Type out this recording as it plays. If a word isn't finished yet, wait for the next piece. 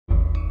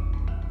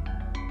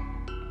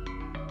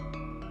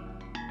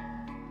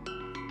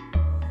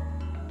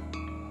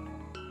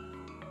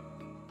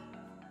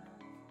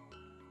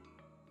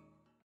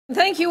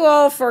Thank you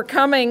all for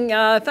coming.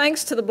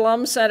 Thanks to the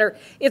Blum Center.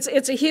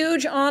 It's a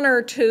huge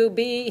honor to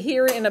be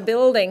here in a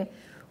building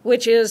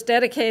which is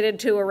dedicated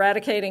to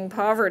eradicating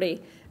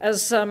poverty.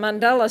 As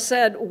Mandela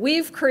said,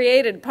 we've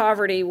created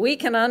poverty, we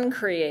can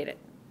uncreate it.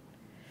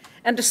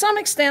 And to some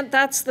extent,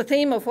 that's the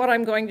theme of what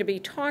I'm going to be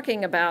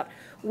talking about.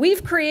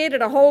 We've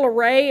created a whole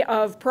array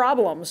of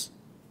problems.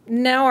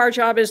 Now our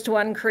job is to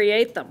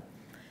uncreate them.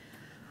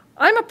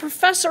 I'm a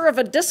professor of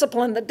a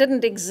discipline that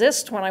didn't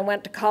exist when I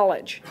went to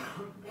college.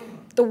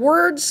 The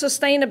word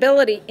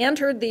sustainability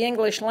entered the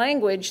English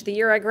language the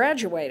year I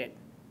graduated.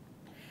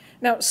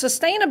 Now,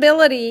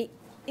 sustainability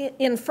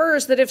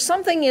infers that if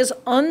something is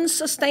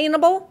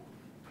unsustainable,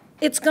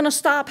 it's going to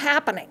stop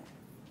happening,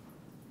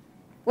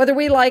 whether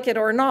we like it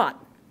or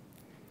not.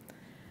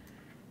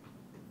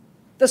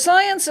 The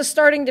science is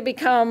starting to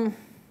become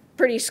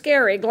pretty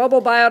scary.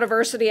 Global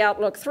Biodiversity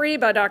Outlook 3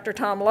 by Dr.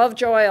 Tom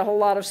Lovejoy, a whole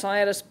lot of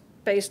scientists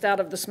based out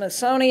of the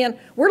Smithsonian.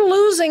 We're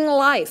losing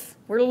life.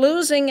 We're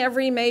losing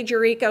every major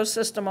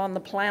ecosystem on the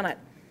planet.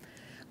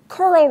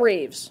 Coral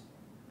reefs.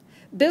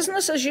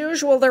 Business as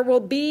usual, there will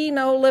be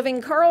no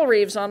living coral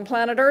reefs on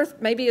planet Earth,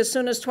 maybe as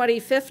soon as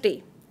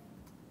 2050.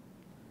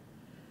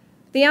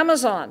 The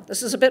Amazon.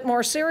 This is a bit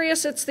more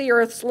serious. It's the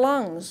Earth's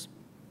lungs.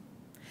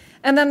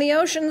 And then the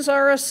oceans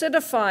are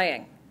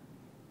acidifying.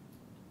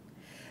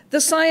 The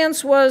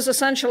science was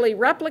essentially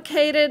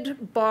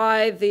replicated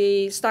by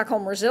the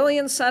Stockholm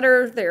Resilience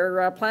Center,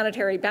 their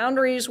planetary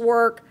boundaries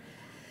work.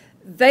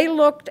 They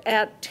looked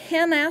at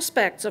 10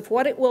 aspects of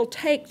what it will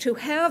take to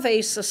have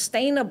a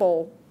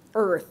sustainable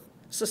Earth,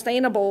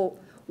 sustainable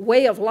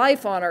way of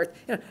life on Earth.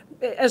 You know,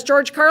 as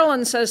George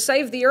Carlin says,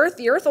 save the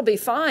Earth will be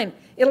fine.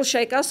 It'll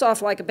shake us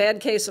off like a bad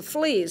case of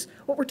fleas.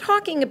 What we're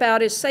talking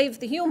about is save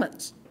the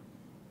humans.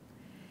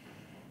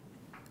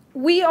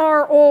 We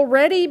are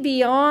already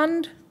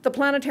beyond the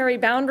planetary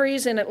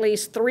boundaries in at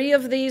least 3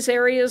 of these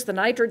areas. The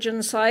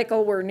nitrogen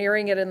cycle, we're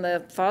nearing it in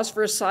the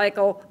phosphorus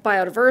cycle,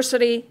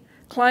 biodiversity,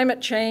 climate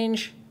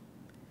change.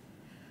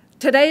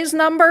 Today's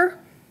number,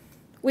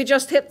 we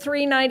just hit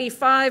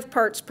 395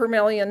 parts per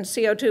million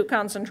CO2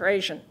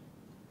 concentration.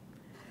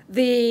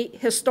 The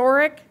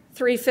historic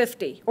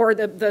 350, or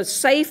the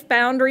safe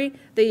boundary,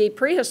 the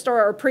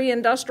prehistoric or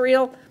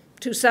pre-industrial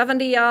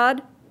 270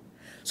 odd.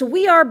 So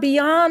we are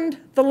beyond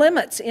the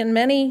limits in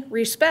many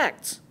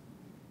respects.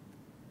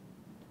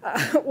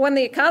 When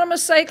the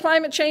economists say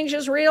climate change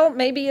is real,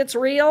 maybe it's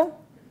real.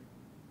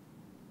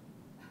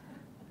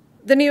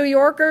 The New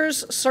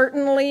Yorkers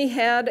certainly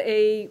had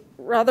a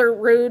rather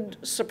rude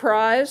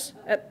surprise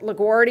at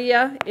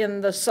LaGuardia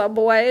in the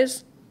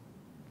subways.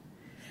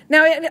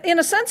 Now, in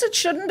a sense, it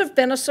shouldn't have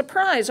been a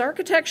surprise.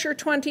 Architecture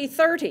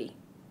 2030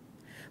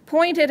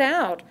 pointed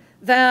out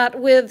that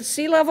with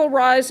sea level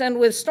rise and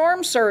with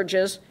storm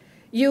surges,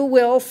 you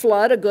will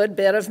flood a good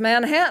bit of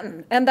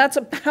Manhattan. And that's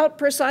about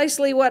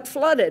precisely what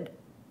flooded.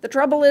 The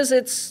trouble is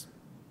it's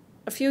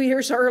a few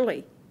years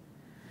early.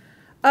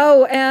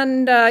 Oh,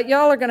 and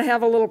y'all are going to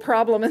have a little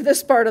problem in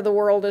this part of the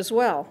world as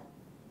well.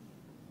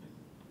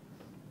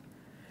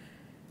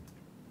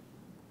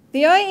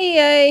 The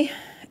IEA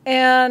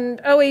and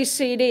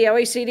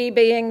OECD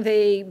being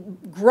the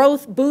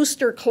growth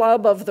booster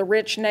club of the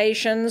rich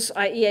nations,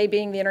 IEA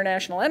being the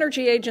International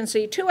Energy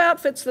Agency, 2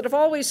 outfits that have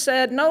always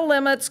said, no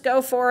limits,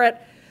 go for it,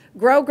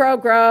 grow, grow,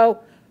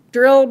 grow,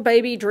 drill,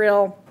 baby,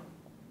 drill.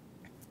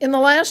 In the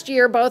last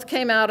year, both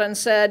came out and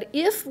said,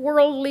 if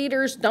world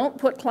leaders don't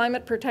put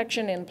climate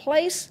protection in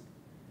place,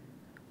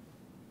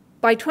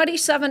 by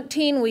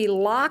 2017, we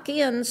lock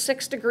in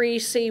 6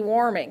 degrees C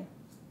warming.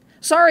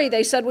 Sorry,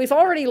 they said, we've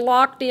already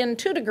locked in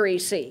 2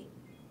 degrees C.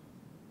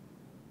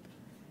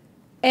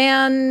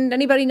 And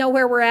anybody know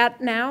where we're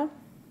at now?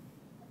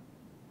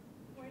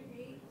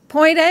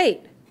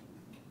 0.8.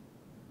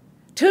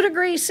 2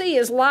 degrees C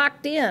is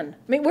locked in. I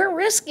mean, we're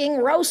risking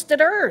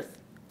roasted Earth.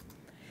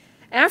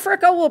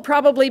 Africa will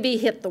probably be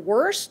hit the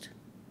worst.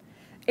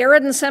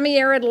 Arid and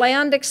semi-arid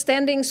land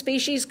extending,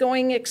 species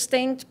going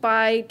extinct.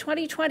 By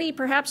 2020,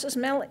 perhaps as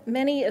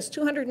many as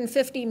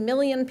 250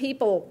 million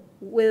people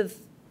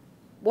with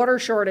water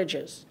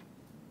shortages.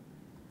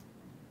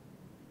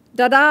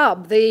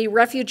 Dadaab, the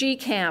refugee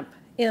camp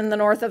in the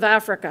north of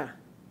Africa.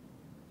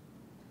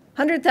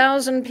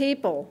 100,000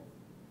 people.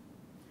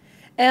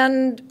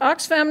 And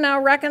Oxfam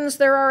now reckons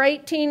there are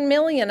 18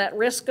 million at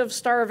risk of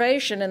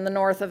starvation in the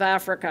north of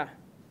Africa.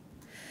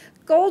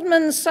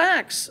 Goldman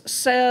Sachs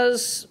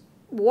says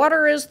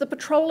water is the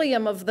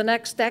petroleum of the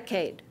next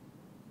decade.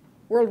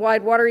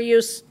 Worldwide water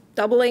use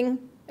doubling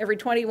every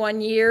 21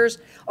 years.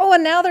 Oh,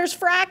 and now there's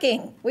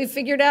fracking. We've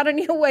figured out a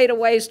new way to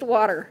waste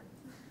water.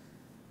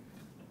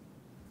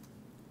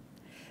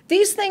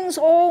 These things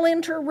all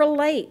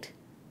interrelate.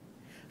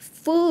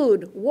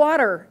 Food,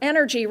 water,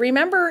 energy.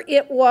 Remember,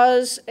 it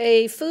was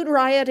a food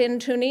riot in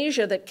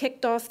Tunisia that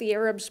kicked off the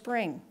Arab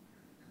Spring.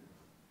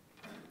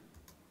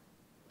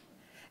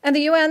 And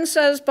the UN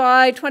says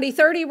by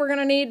 2030, we're going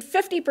to need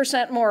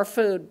 50% more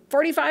food,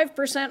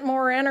 45%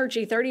 more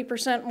energy,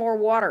 30% more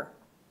water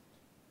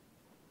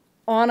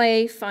on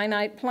a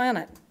finite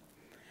planet.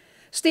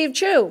 Steve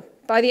Chu,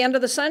 by the end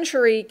of the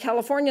century,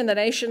 California, the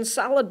nation's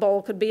salad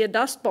bowl, could be a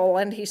dust bowl.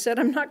 And he said,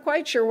 I'm not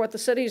quite sure what the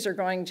cities are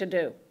going to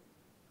do.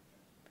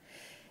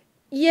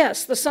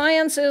 Yes, the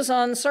science is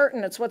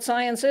uncertain. It's what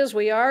science is,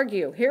 we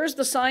argue. Here's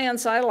the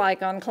science I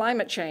like on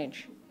climate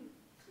change.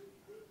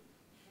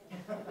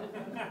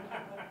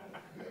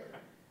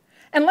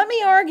 And let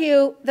me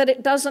argue that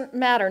it doesn't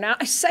matter. Now,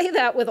 I say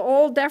that with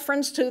all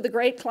deference to the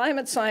great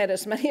climate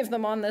scientists, many of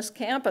them on this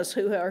campus,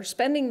 who are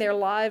spending their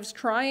lives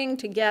trying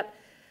to get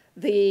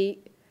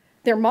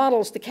their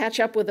models to catch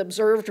up with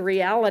observed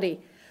reality.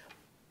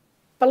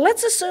 But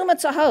let's assume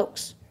it's a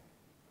hoax.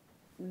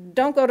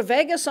 Don't go to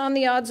Vegas on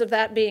the odds of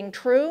that being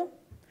true.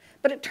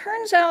 But it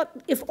turns out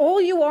if all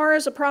you are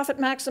is a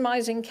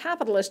profit-maximizing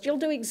capitalist, you'll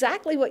do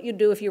exactly what you'd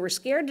do if you were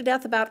scared to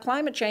death about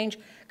climate change,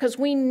 because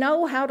we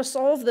know how to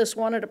solve this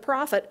one at a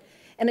profit,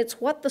 and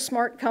it's what the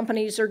smart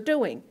companies are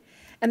doing.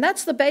 And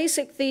that's the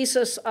basic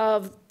thesis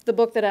of the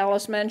book that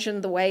Alice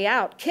mentioned, The Way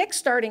Out,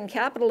 kickstarting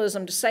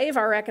capitalism to save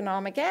our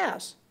economic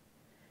ass.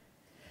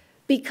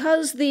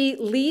 Because the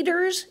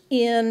leaders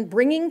in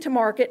bringing to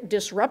market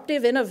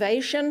disruptive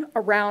innovation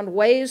around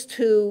ways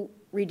to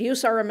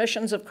reduce our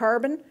emissions of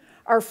carbon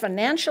are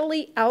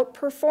financially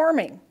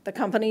outperforming the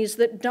companies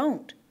that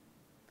don't.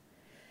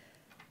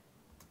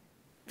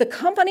 The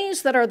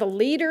companies that are the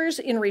leaders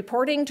in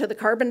reporting to the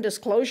Carbon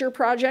Disclosure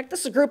Project,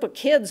 this is a group of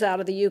kids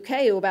out of the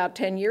UK who about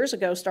 10 years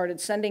ago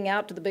started sending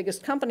out to the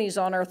biggest companies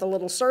on earth a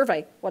little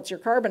survey. What's your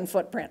carbon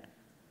footprint?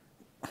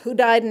 Who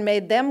died and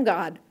made them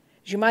God?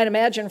 As you might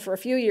imagine, for a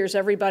few years,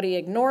 everybody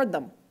ignored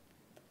them.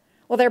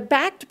 Well, they're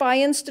backed by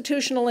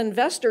institutional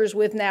investors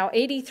with now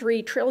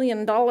 $83 trillion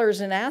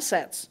in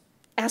assets,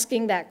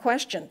 asking that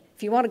question.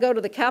 If you want to go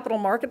to the capital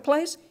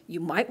marketplace, you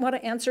might want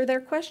to answer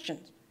their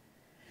questions.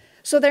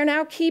 So they're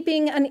now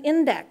keeping an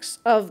index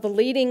of the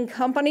leading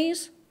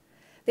companies.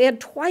 They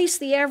had twice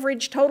the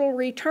average total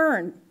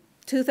return,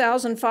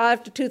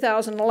 2005 to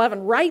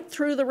 2011, right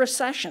through the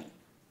recession.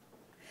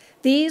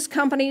 These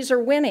companies are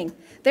winning.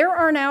 There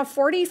are now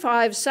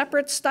 45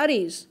 separate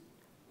studies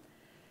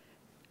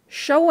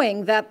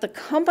showing that the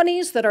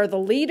companies that are the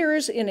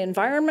leaders in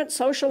environment,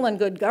 social, and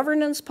good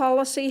governance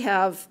policy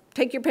have,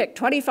 take your pick,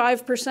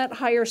 25%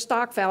 higher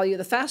stock value,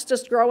 the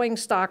fastest growing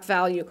stock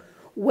value,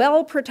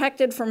 well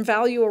protected from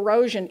value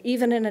erosion,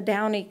 even in a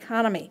down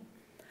economy.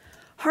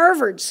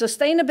 Harvard,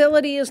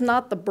 sustainability is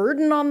not the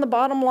burden on the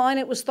bottom line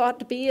it was thought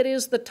to be, it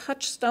is the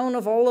touchstone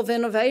of all of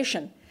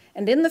innovation.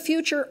 And in the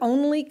future,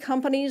 only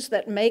companies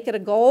that make it a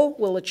goal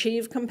will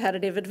achieve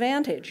competitive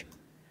advantage.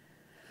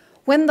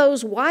 When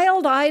those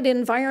wild-eyed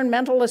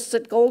environmentalists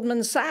at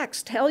Goldman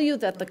Sachs tell you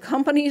that the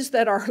companies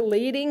that are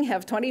leading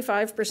have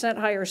 25%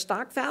 higher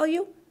stock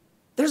value,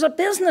 there's a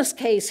business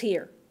case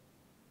here.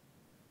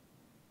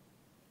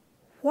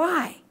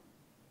 Why?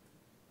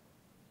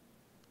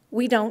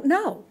 We don't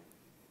know.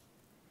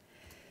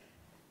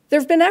 There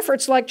have been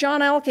efforts like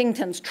John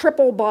Elkington's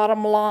triple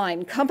bottom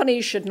line.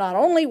 Companies should not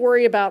only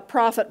worry about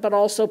profit, but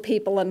also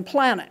people and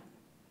planet.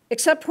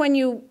 Except when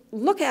you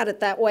look at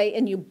it that way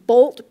and you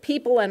bolt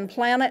people and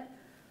planet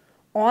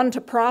onto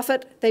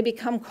profit, they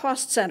become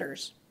cost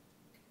centers.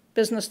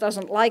 Business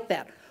doesn't like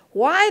that.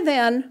 Why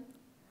then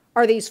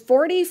are these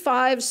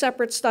 45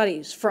 separate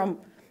studies from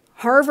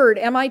Harvard,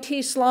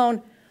 MIT,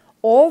 Sloan,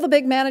 all the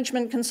big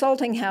management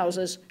consulting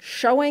houses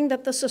showing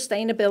that the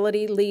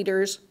sustainability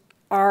leaders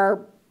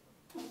are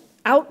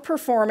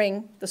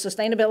outperforming the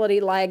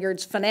sustainability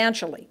laggards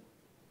financially?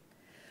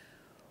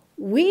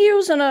 We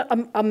use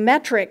a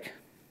metric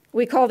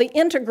we call the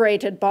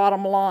integrated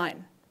bottom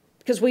line,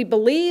 because we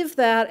believe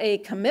that a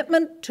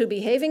commitment to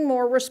behaving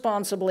more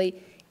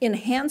responsibly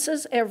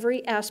enhances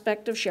every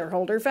aspect of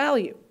shareholder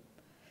value.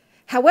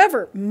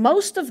 However,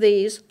 most of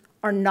these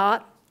are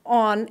not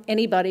on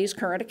anybody's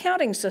current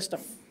accounting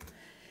system.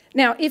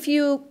 Now, if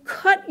you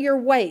cut your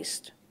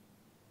waste,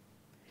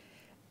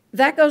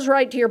 that goes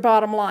right to your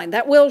bottom line.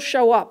 That will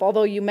show up,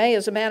 although you may,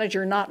 as a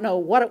manager, not know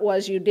what it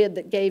was you did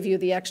that gave you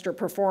the extra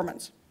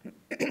performance.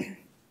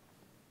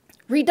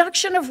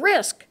 Reduction of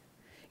risk.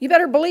 You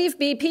better believe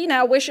BP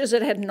now wishes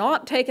it had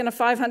not taken a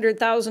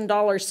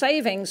 $500,000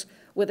 savings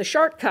with a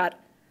shortcut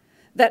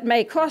that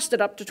may cost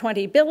it up to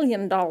 $20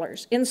 billion.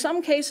 In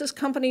some cases,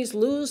 companies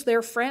lose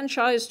their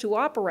franchise to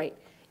operate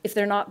if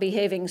they're not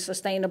behaving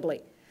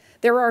sustainably.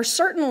 There are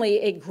certainly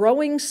a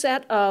growing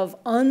set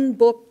of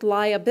unbooked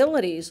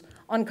liabilities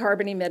on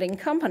carbon-emitting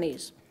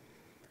companies.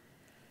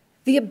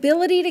 The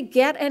ability to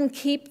get and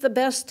keep the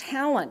best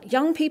talent.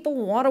 Young people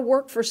want to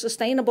work for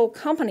sustainable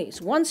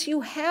companies. Once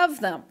you have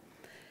them,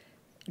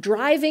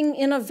 driving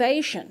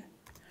innovation,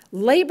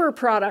 labor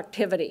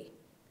productivity,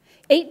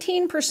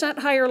 18%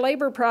 higher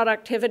labor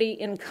productivity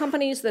in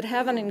companies that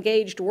have an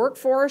engaged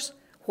workforce.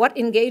 What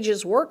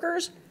engages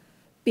workers?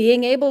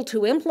 Being able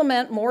to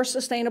implement more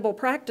sustainable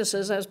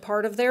practices as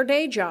part of their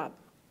day job.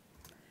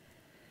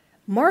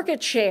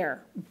 Market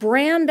share,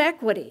 brand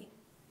equity.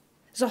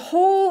 There's a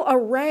whole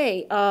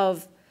array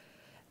of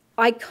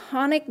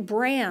iconic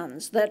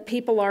brands that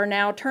people are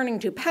now turning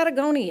to.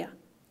 Patagonia.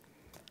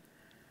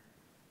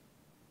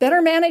 Better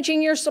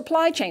managing your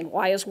supply chain.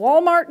 Why is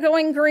Walmart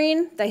going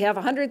green? They have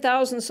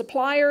 100,000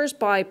 suppliers.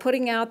 By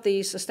putting out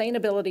the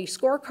sustainability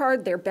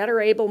scorecard, they're better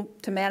able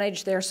to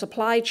manage their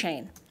supply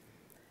chain.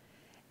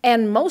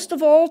 And most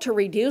of all, to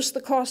reduce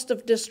the cost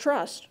of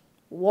distrust.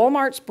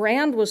 Walmart's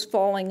brand was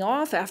falling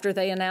off after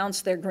they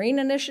announced their green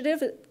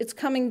initiative. It's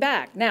coming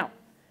back. Now,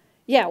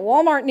 yeah,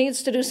 Walmart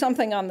needs to do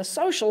something on the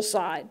social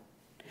side.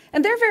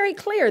 And they're very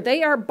clear.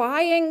 They are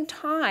buying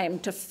time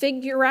to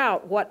figure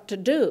out what to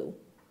do.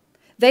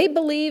 They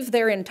believe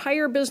their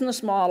entire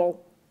business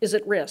model is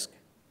at risk.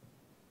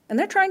 And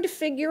they're trying to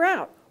figure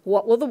out,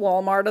 what will the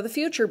Walmart of the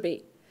future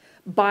be?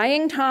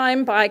 Buying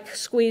time by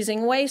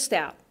squeezing waste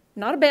out.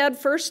 Not a bad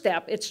first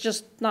step, it's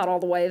just not all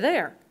the way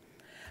there.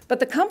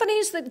 But the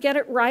companies that get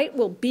it right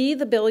will be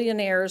the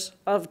billionaires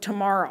of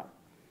tomorrow.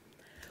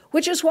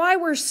 Which is why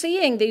we're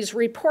seeing these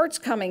reports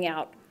coming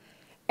out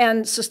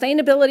and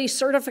sustainability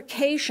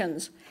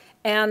certifications,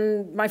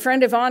 and my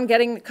friend Yvonne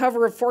getting the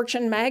cover of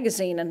Fortune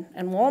magazine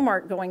and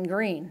Walmart going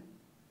green.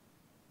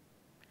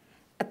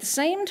 At the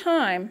same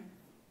time,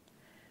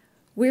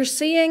 we're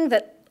seeing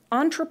that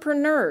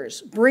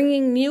entrepreneurs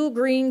bringing new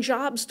green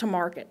jobs to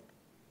market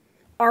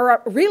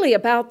are really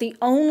about the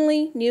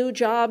only new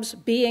jobs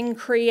being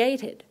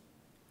created.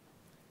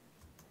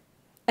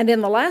 And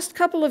in the last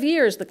couple of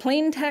years, the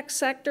clean tech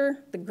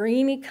sector, the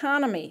green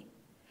economy,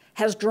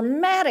 has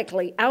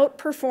dramatically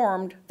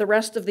outperformed the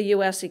rest of the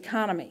US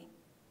economy.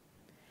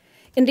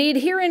 Indeed,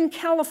 here in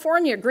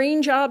California,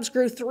 green jobs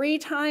grew 3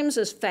 times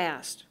as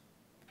fast.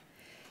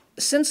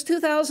 Since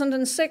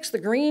 2006, the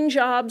green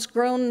jobs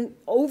grown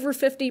over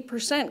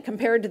 50%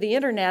 compared to the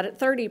internet at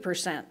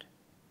 30%.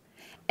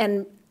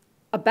 And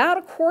about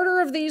a quarter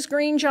of these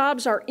green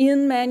jobs are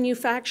in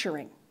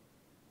manufacturing.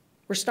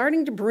 We're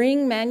starting to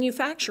bring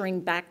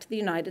manufacturing back to the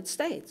United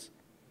States.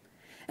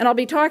 And I'll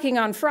be talking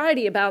on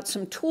Friday about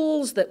some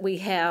tools that we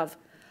have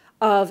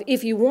of,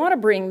 if you want to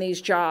bring these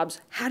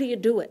jobs, how do you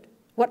do it?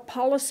 What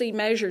policy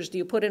measures do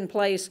you put in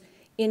place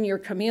in your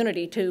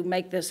community to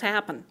make this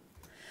happen?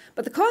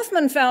 But the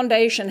Kauffman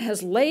Foundation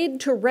has laid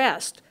to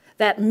rest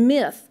that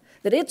myth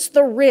that it's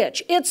the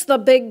rich, it's the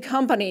big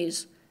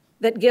companies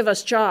that give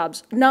us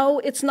jobs. No,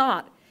 it's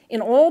not. In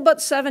all but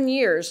 7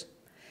 years,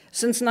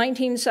 since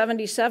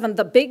 1977,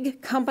 the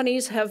big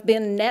companies have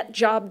been net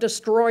job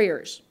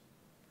destroyers.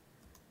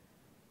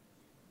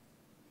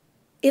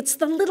 It's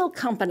the little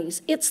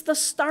companies, it's the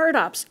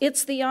startups,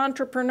 it's the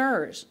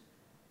entrepreneurs.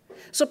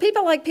 So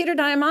people like Peter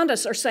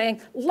Diamandis are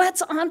saying,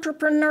 let's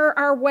entrepreneur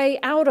our way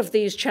out of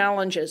these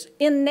challenges.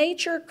 In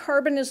nature,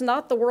 carbon is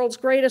not the world's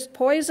greatest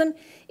poison,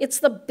 it's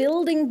the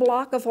building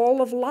block of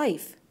all of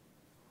life.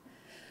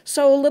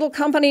 So little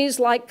companies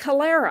like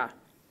Calera,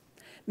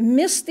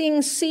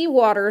 misting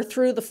seawater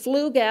through the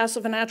flue gas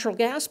of a natural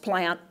gas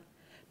plant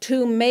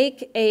to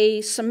make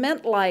a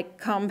cement-like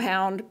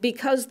compound,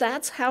 because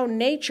that's how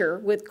nature,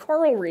 with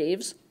coral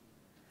reefs,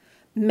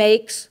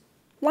 makes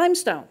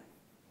limestone.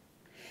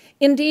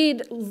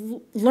 Indeed,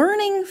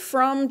 learning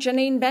from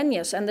Janine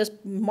Benyus and this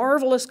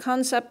marvelous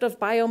concept of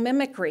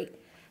biomimicry,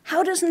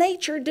 how does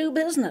nature do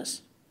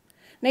business?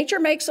 Nature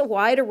makes a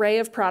wide array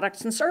of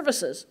products and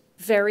services,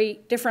 very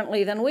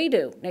differently than we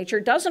do.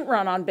 Nature doesn't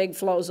run on big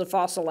flows of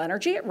fossil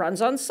energy, it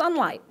runs on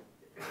sunlight.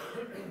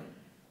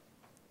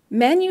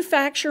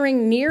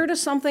 Manufacturing near to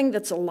something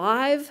that's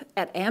alive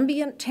at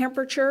ambient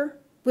temperature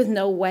with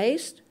no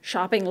waste,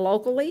 shopping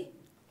locally,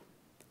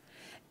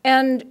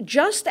 and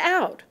just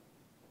out,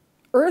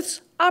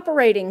 Earth's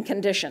operating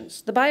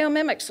conditions. The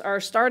biomimics are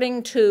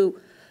starting to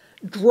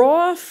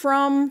draw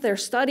from their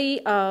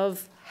study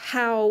of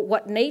how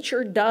what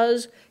nature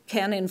does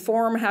can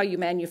inform how you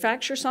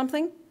manufacture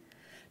something,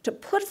 to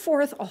put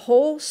forth a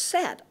whole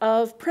set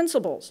of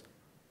principles.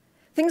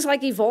 Things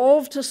like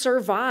evolve to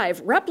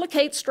survive,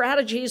 replicate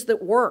strategies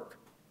that work.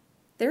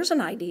 There's an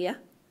idea.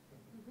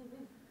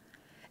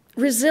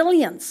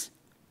 Resilience,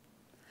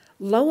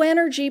 low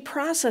energy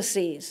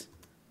processes,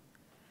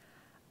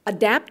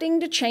 adapting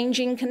to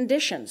changing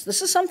conditions.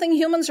 This is something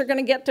humans are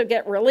going to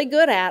get really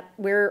good at.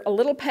 We're a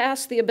little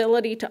past the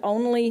ability to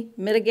only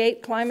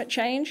mitigate climate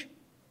change.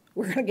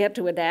 We're going to get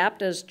to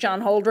adapt. As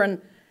John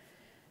Holdren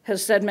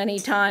has said many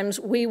times,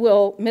 we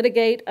will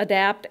mitigate,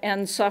 adapt,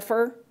 and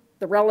suffer.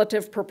 The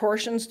relative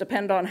proportions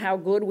depend on how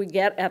good we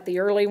get at the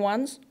early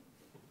ones.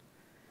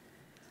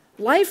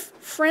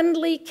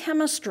 Life-friendly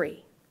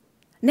chemistry.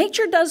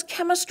 Nature does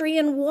chemistry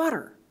in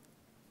water.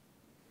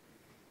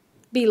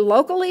 Be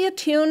locally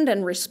attuned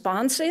and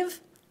responsive.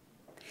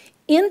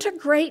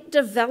 Integrate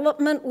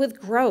development with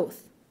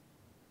growth.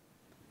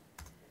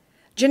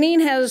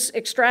 Janine has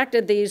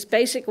extracted these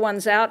basic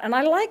ones out, and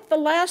I like the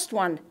last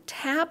one,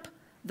 tap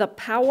the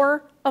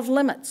power of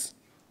limits.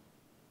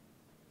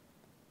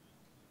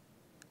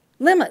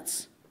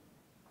 Limits.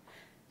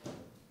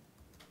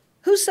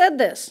 Who said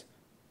this?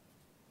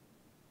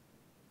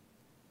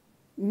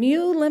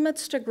 New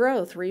limits to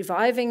growth,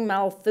 reviving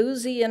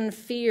Malthusian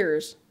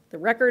fears, the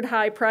record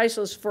high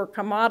prices for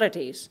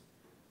commodities.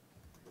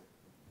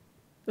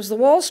 It was the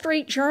Wall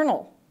Street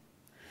Journal.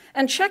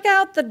 And check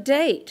out the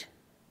date.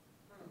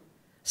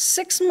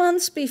 6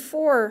 months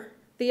before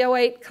the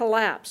 '08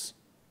 collapse.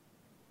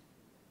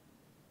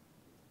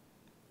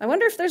 I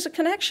wonder if there's a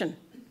connection.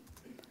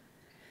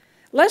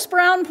 Les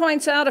Brown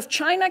points out if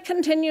China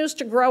continues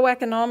to grow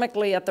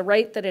economically at the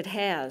rate that it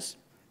has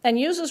and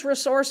uses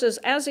resources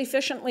as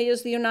efficiently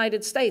as the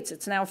United States,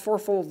 it's now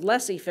fourfold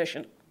less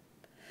efficient.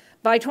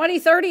 By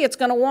 2030, it's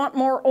going to want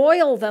more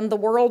oil than the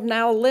world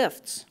now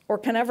lifts or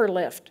can ever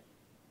lift,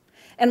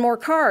 and more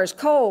cars,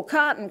 coal,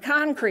 cotton,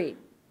 concrete,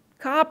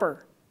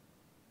 copper.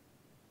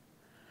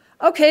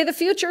 Okay, the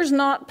future's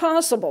not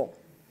possible.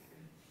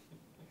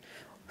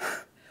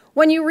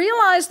 When you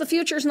realize the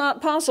future's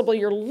not possible,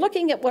 you're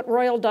looking at what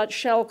Royal Dutch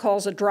Shell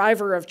calls a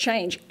driver of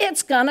change.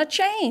 It's gonna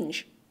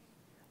change.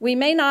 We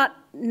may not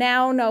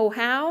now know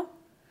how,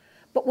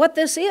 but what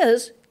this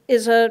is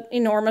an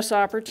enormous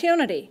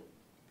opportunity.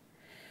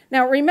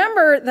 Now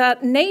remember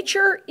that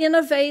nature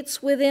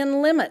innovates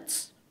within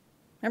limits.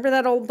 Remember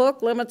that old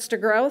book, Limits to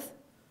Growth?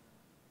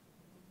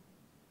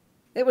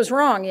 It was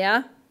wrong,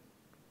 yeah?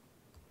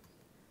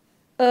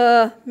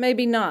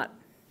 Maybe not.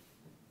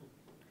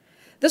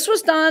 This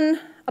was done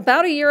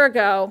about a year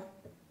ago,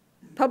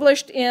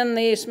 published in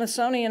the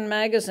Smithsonian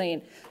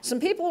Magazine. Some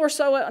people were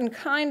so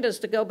unkind as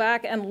to go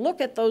back and look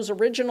at those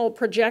original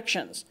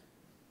projections.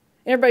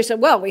 Everybody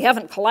said, well, we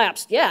haven't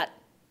collapsed yet.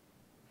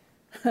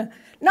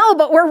 No,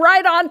 but we're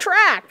right on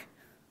track.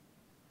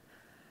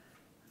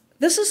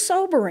 This is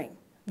sobering.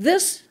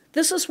 This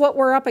is what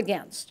we're up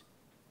against.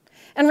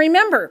 And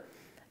remember,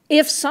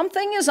 if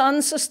something is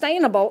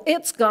unsustainable,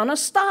 it's gonna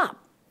stop.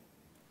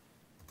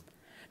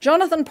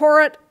 Jonathan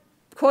Porritt,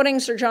 quoting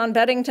Sir John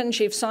Beddington,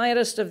 Chief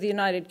Scientist of the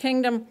United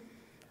Kingdom,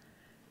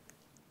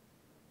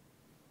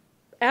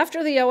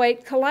 after the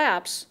 '08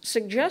 collapse,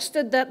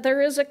 suggested that there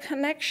is a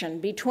connection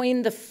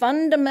between the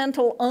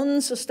fundamental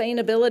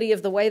unsustainability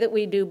of the way that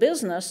we do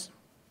business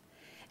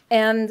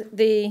and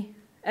the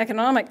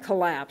economic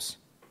collapse.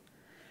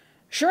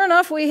 Sure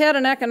enough, we had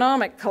an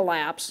economic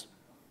collapse.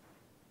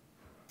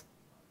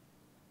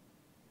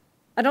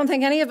 I don't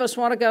think any of us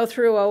want to go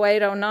through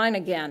 '08, '09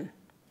 again.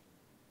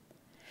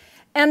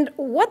 And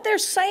what they're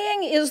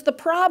saying is the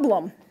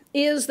problem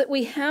is that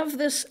we have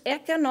this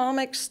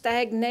economic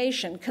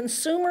stagnation.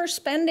 Consumer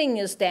spending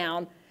is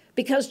down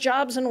because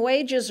jobs and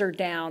wages are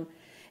down.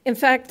 In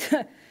fact,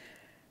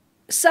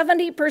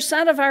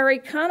 70% of our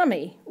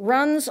economy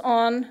runs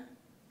on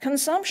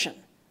consumption.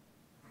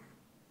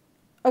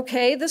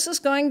 Okay, this is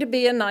going to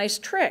be a nice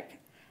trick.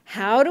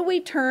 How do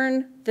we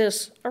turn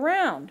this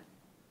around?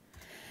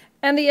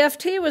 And the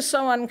FT was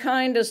so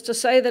unkind as to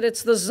say that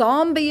it's the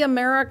zombie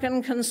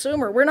American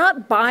consumer. We're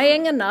not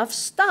buying enough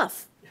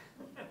stuff.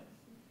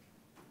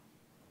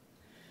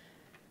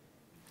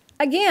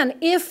 Again,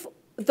 if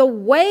the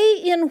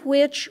way in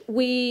which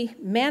we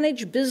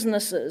manage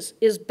businesses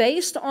is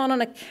based on an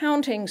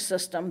accounting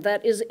system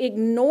that is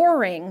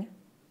ignoring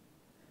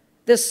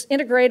this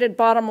integrated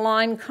bottom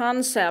line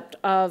concept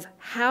of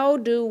how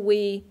do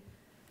we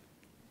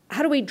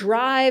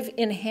drive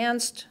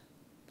enhanced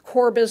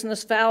core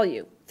business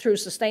value through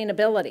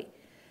sustainability,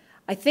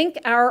 I think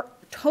our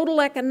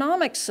total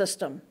economic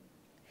system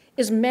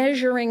is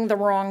measuring the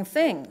wrong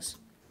things.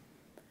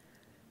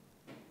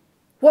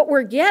 What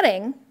we're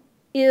getting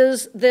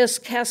is this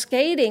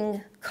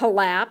cascading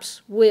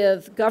collapse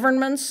with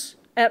governments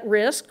at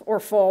risk or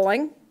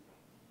falling.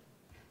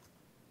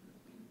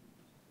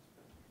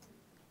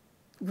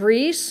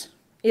 Greece,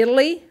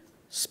 Italy,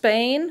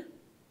 Spain,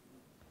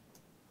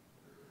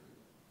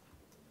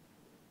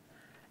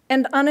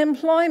 and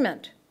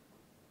unemployment.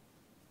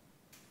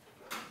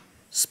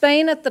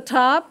 Spain at the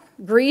top,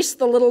 Greece,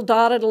 the little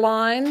dotted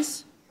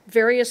lines,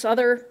 various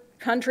other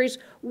countries.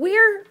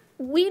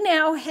 We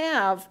now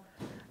have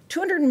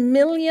 200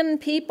 million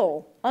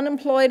people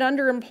unemployed,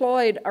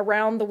 underemployed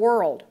around the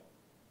world.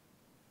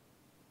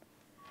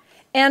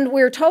 And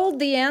we're told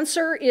the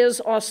answer is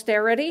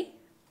austerity.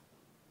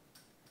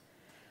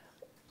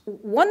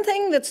 One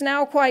thing that's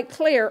now quite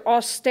clear,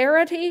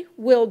 austerity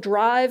will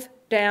drive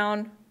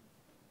down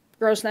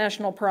gross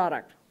national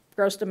product,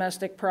 gross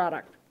domestic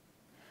product.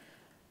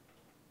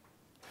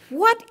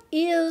 What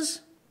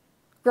is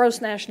gross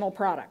national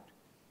product?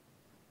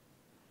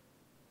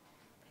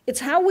 It's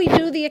how we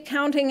do the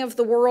accounting of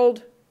the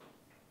world.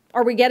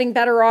 Are we getting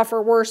better off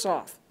or worse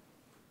off?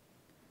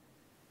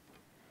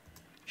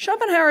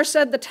 Schopenhauer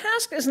said the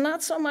task is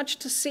not so much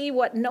to see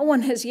what no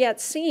one has yet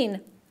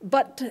seen,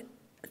 but to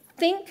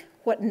think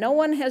what no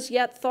one has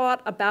yet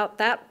thought about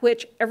that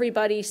which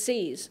everybody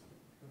sees.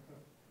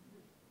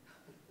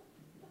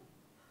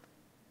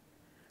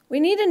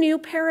 We need a new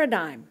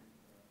paradigm.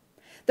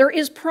 There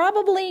is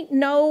probably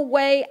no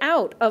way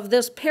out of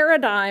this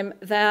paradigm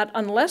that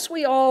unless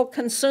we all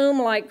consume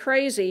like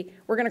crazy,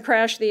 we're going to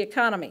crash the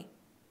economy.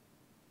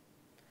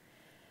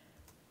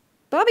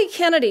 Bobby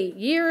Kennedy,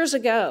 years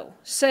ago,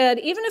 said,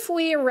 even if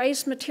we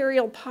erase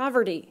material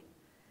poverty,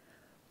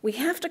 we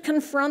have to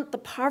confront the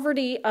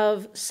poverty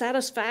of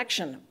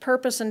satisfaction,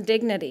 purpose, and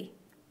dignity.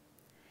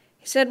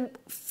 He said,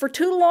 for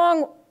too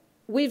long,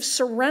 we've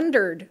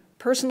surrendered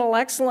personal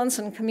excellence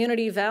and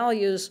community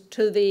values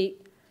to the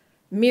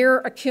mere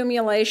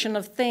accumulation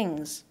of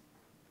things.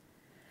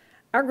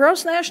 Our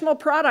gross national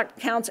product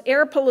counts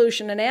air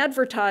pollution and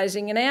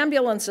advertising and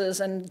ambulances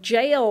and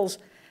jails,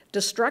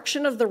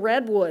 destruction of the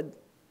redwood,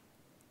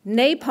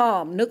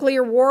 napalm,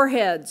 nuclear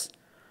warheads,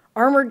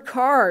 armored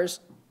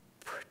cars,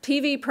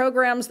 TV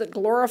programs that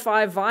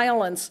glorify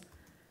violence.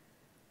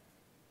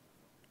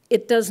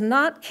 It does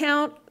not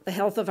count the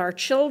health of our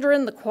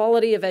children, the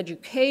quality of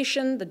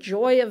education, the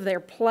joy of their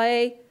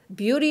play,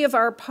 beauty of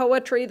our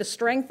poetry, the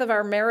strength of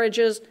our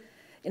marriages,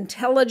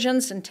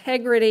 intelligence,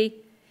 integrity.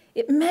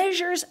 It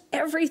measures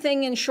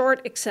everything, in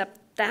short, except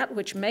that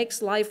which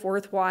makes life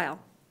worthwhile.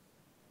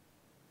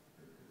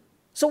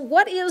 So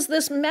what is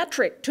this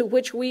metric to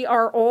which we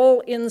are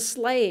all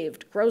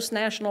enslaved, gross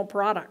national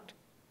product?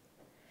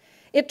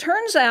 It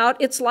turns out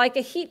it's like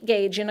a heat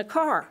gauge in a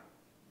car.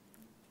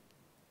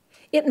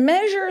 It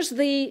measures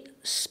the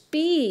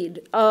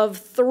speed of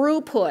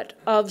throughput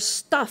of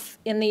stuff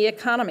in the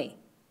economy.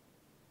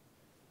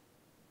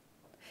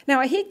 Now,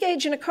 a heat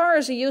gauge in a car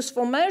is a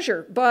useful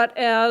measure, but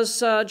as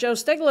Joe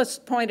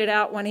Stiglitz pointed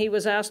out when he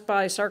was asked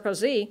by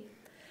Sarkozy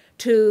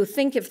to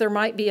think if there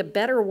might be a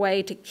better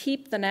way to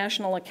keep the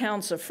national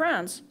accounts of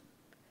France,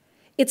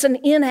 it's an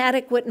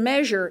inadequate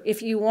measure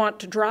if you want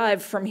to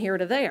drive from here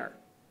to there.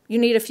 You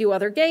need a few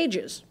other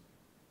gauges.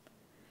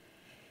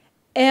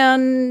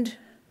 And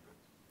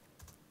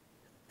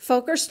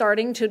folk are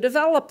starting to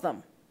develop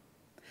them.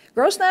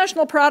 Gross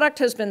national product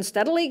has been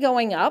steadily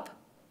going up,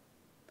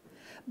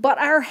 but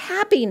our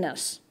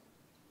happiness,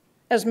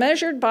 as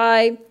measured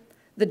by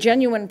the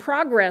genuine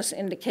progress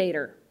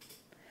indicator,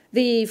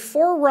 the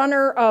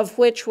forerunner of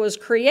which was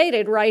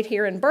created right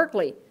here in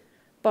Berkeley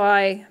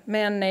by a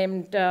man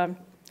named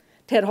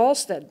Ted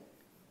Halstead.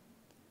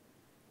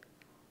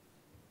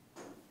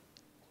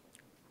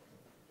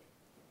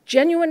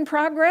 Genuine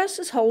progress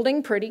is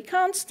holding pretty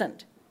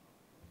constant.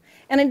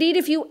 And indeed,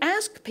 if you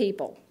ask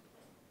people,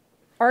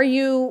 are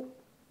you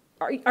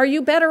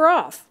better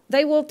off?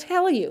 They will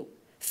tell you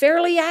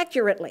fairly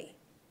accurately.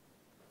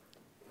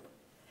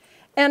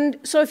 And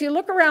so if you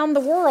look around the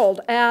world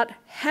at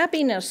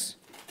happiness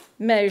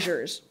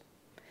measures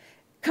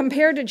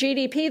compared to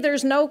GDP,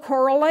 there's no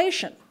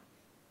correlation.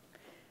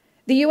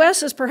 The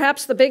US is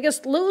perhaps the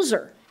biggest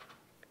loser.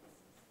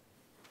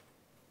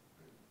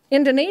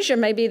 Indonesia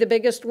may be the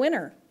biggest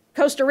winner.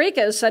 Costa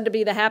Rica is said to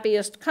be the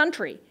happiest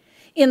country.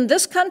 In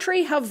this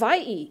country,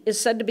 Hawaii is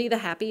said to be the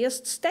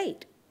happiest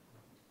state.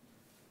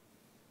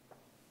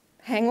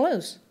 Hang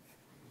loose.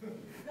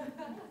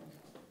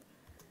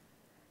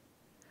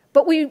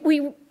 But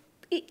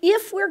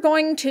if we're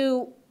going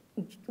to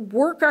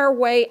work our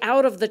way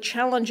out of the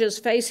challenges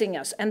facing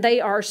us, and they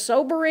are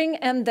sobering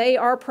and they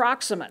are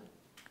proximate,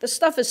 this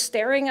stuff is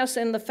staring us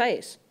in the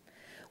face,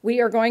 we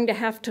are going to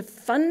have to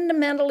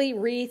fundamentally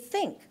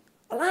rethink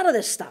a lot of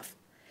this stuff.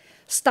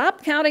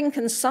 Stop counting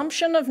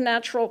consumption of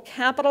natural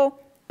capital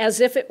as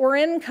if it were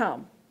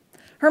income.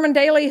 Herman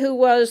Daly, who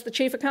was the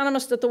chief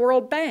economist at the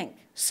World Bank,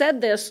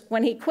 said this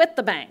when he quit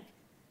the bank.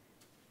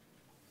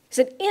 He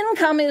said,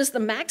 income is the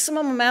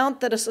maximum amount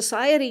that a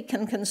society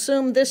can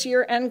consume this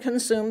year and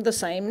consume the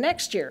same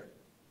next year.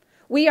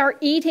 We are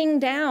eating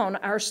down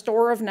our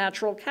store of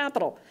natural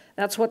capital.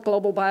 That's what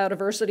Global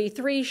Biodiversity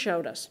 3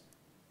 showed us.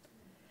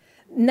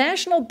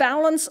 National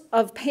balance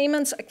of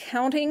payments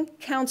accounting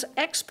counts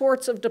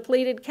exports of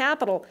depleted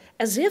capital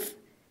as if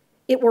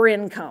it were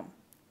income.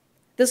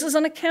 This is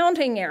an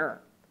accounting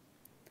error.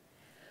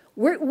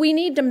 We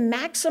need to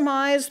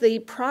maximize the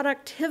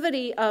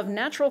productivity of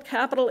natural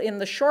capital in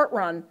the short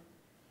run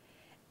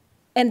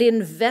and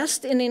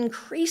invest in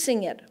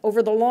increasing it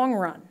over the long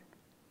run.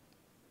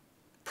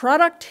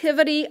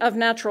 Productivity of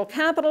natural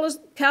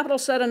capital,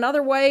 said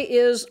another way,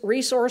 is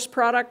resource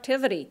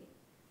productivity.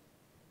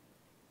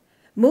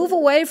 Move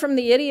away from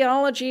the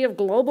ideology of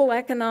global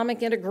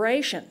economic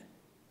integration.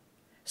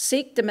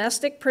 Seek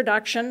domestic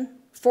production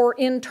for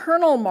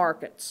internal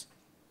markets.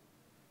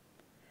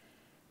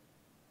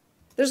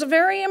 There's a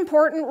very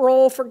important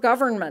role for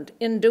government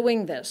in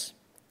doing this.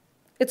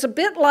 It's a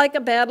bit like a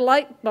bad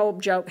light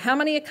bulb joke. How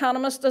many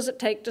economists does it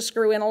take to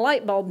screw in a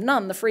light bulb?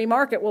 None. The free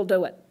market will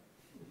do it.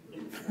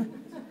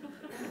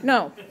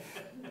 No.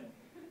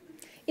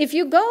 If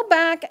you go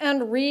back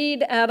and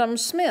read Adam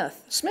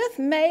Smith, Smith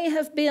may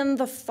have been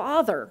the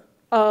father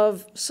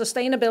of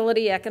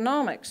sustainability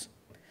economics.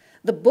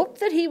 The book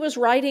that he was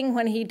writing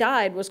when he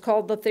died was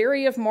called The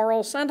Theory of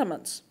Moral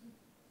Sentiments.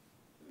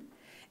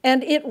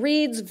 And it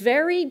reads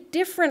very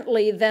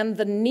differently than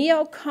the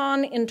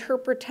neocon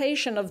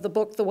interpretation of the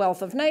book, The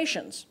Wealth of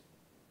Nations.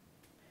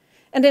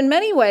 And in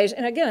many ways,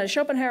 and again, as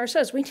Schopenhauer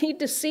says, we need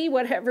to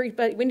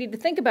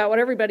think about what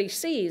everybody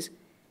sees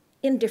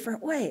in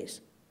different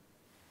ways.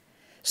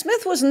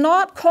 Smith was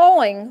not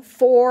calling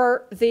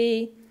for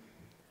the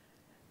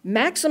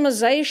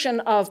maximization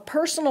of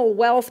personal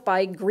wealth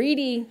by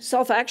greedy,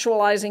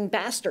 self-actualizing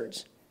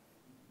bastards.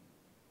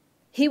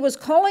 He was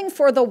calling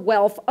for the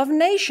wealth of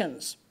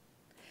nations.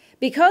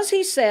 Because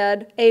he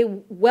said a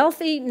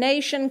wealthy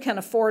nation can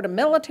afford a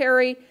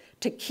military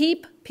to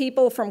keep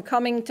people from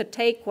coming to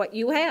take what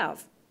you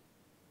have.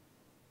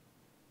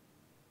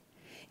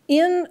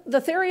 In The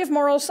Theory of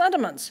Moral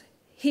Sentiments,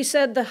 he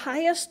said the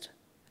highest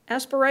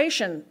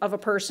aspiration of a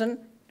person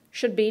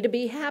should be to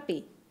be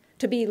happy,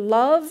 to be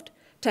loved,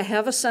 to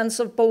have a sense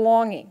of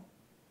belonging.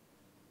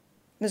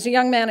 There's a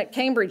young man at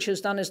Cambridge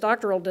who's done his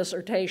doctoral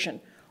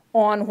dissertation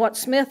on what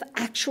Smith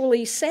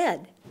actually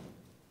said.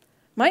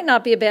 Might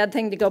not be a bad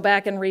thing to go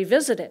back and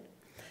revisit it.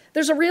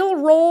 There's a real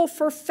role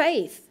for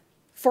faith,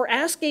 for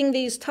asking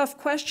these tough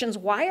questions.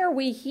 Why are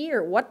we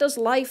here? What does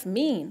life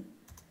mean?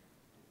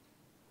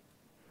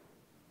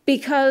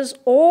 Because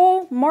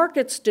all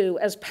markets do,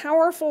 as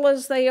powerful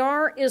as they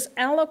are, is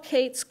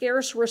allocate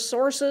scarce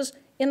resources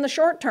in the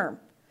short term.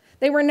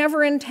 They were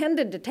never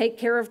intended to take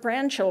care of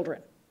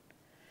grandchildren.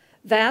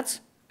 That's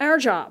our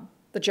job,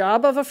 the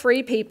job of a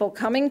free people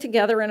coming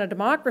together in a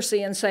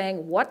democracy and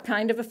saying, what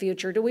kind of a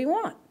future do we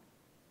want?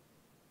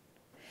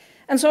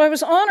 And so I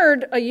was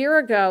honored a year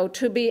ago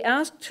to be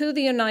asked to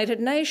the United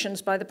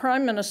Nations by the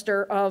Prime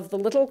Minister of the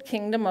little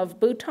kingdom of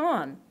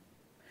Bhutan,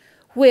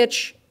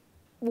 which,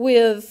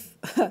 with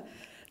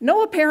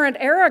no apparent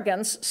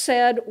arrogance,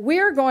 said,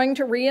 we're going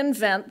to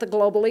reinvent the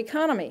global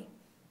economy.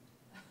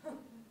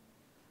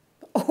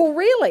 Oh,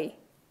 really?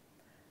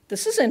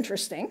 This is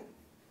interesting.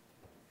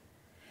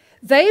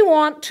 They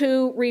want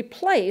to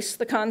replace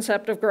the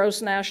concept of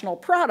gross national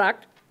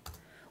product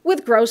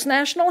with gross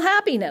national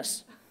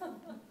happiness.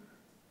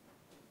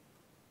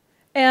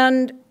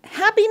 And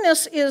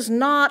happiness is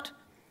not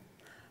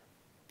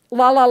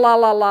la, la, la,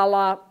 la, la,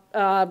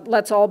 la,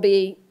 let's all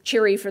be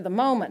cheery for the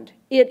moment.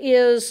 It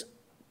is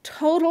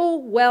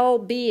total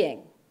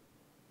well-being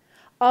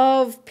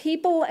of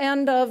people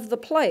and of the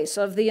place,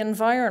 of the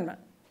environment.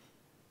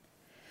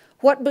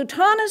 What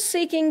Bhutan is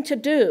seeking to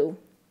do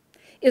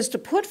is to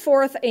put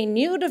forth a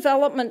new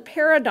development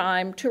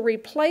paradigm to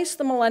replace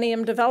the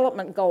Millennium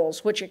Development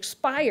Goals, which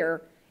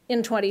expire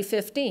in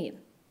 2015.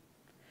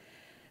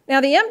 Now,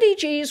 the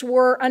MDGs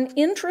were an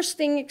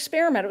interesting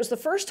experiment. It was the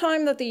first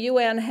time that the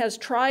UN has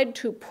tried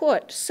to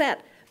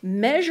set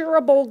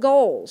measurable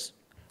goals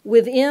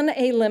within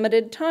a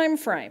limited time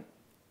frame.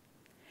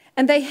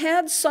 And they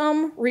had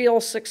some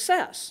real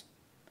success.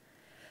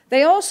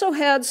 They also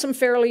had some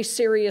fairly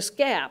serious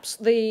gaps,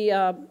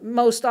 the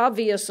most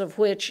obvious of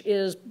which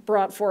is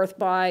brought forth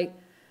by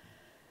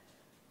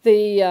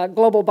the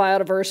Global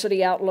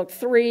Biodiversity Outlook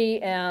 3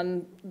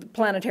 and the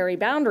Planetary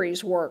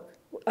Boundaries work.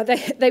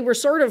 They were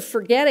sort of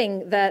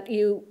forgetting that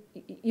you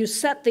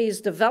set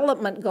these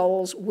development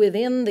goals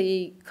within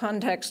the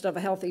context of a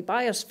healthy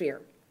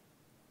biosphere.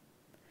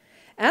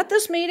 At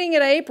this meeting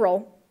in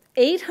April,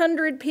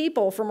 800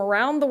 people from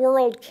around the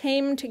world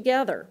came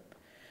together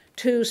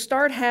to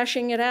start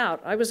hashing it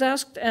out. I was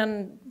asked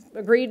and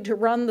agreed to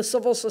run the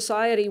civil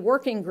society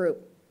working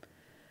group.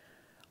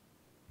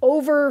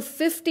 Over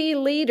 50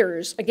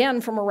 leaders,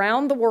 again, from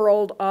around the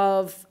world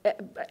of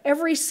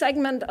every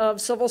segment of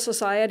civil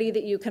society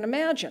that you can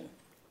imagine,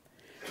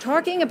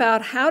 talking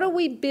about how do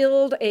we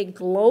build a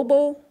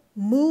global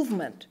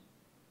movement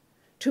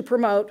to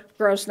promote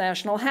gross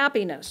national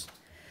happiness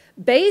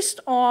based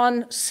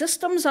on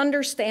systems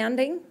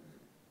understanding,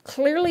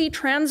 clearly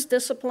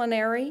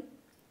transdisciplinary,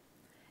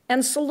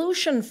 and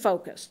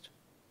solution-focused.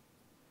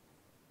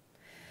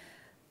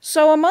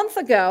 So a month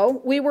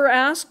ago, we were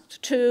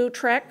asked to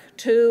trek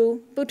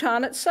to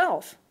Bhutan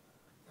itself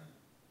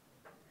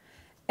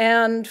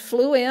and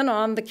flew in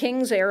on the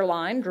King's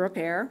airline, Druk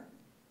Air,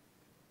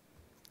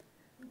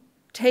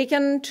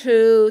 taken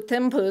to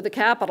Thimphu, the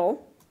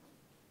capital.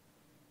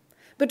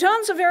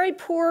 Bhutan's a very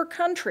poor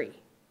country.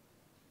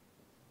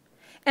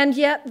 And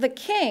yet the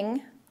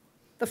king,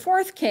 the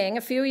fourth king,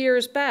 a few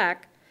years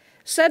back,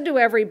 said to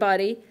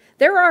everybody,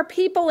 there are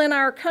people in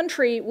our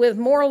country with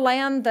more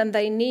land than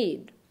they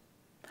need.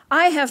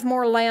 I have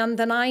more land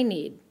than I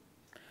need.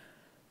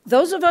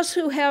 Those of us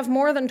who have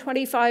more than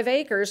 25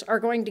 acres are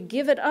going to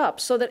give it up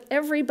so that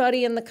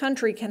everybody in the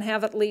country can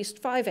have at least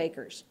 5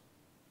 acres.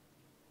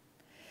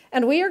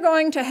 And we are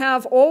going to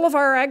have all of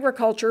our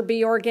agriculture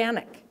be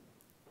organic.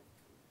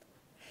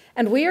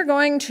 And we are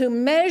going to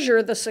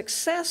measure the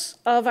success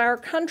of our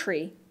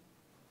country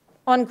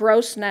on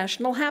gross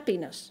national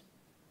happiness.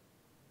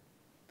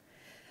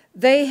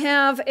 They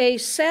have a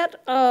set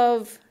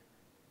of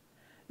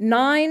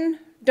 9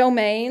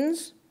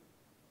 domains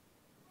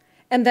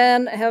and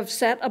then have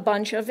set a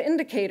bunch of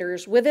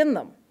indicators within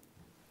them.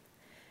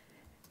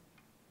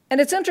 And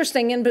it's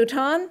interesting, in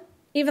Bhutan,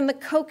 even the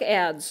Coke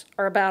ads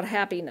are about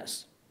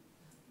happiness.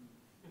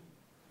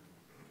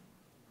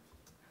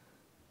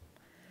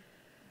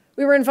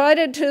 We were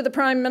invited to the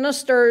Prime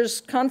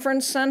Minister's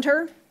Conference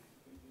Center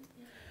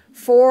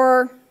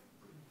for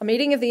a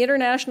meeting of the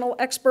International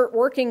Expert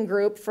Working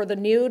Group for the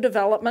New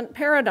Development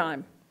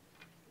Paradigm.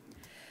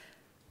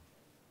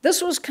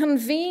 This was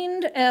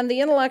convened and the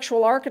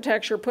intellectual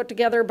architecture put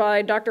together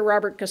by Dr.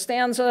 Robert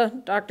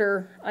Costanza,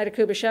 Dr. Ida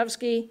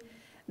Kubashevsky.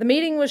 The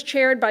meeting was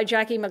chaired by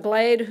Jackie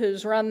McGlade,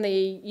 who's run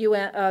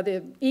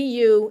the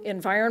EU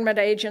Environment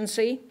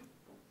Agency.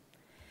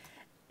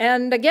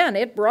 And again,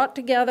 it brought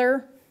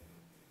together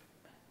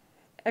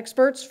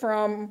experts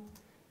from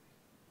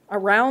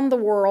around the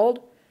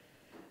world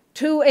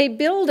to a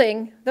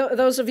building,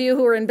 those of you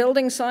who are in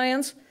building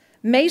science,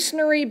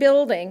 Masonry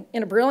building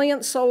in a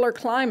brilliant solar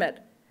climate,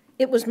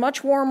 it was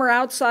much warmer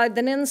outside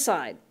than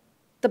inside.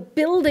 The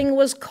building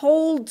was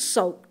cold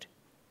soaked.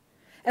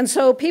 And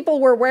so people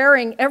were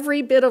wearing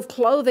every bit of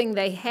clothing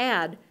they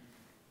had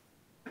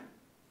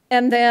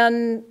and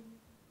then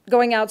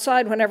going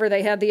outside whenever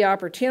they had the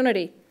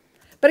opportunity.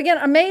 But again,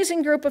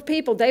 amazing group of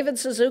people. David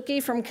Suzuki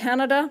from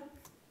Canada,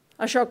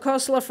 Ashok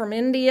Khosla from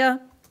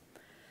India,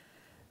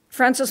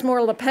 Francis Moore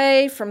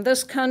Lepay from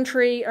this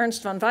country,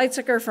 Ernst von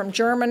Weizsäcker from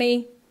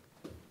Germany,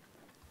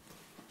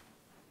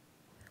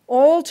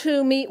 all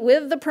to meet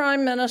with the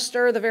Prime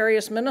Minister, the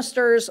various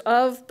ministers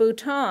of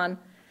Bhutan,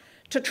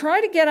 to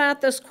try to get at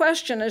this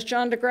question, as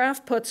John de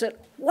Graaf puts it,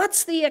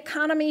 what's the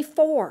economy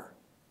for?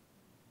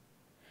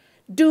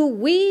 Do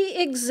we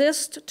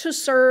exist to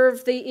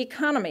serve the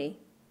economy,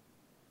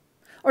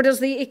 or does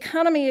the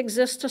economy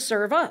exist to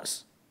serve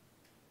us?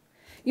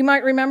 You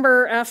might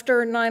remember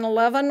after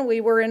 9/11, we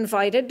were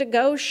invited to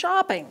go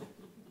shopping.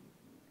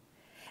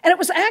 And it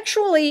was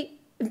actually,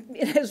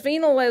 as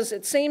venal as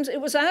it seems, it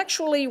was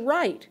actually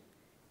right.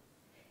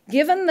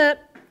 Given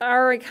that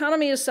our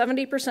economy is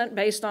 70%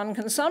 based on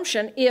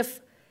consumption,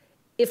 if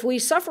we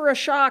suffer a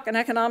shock, an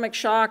economic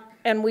shock,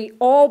 and we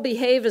all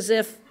behave as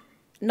if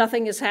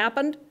nothing has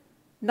happened,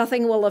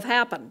 nothing will have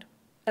happened,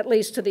 at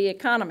least to the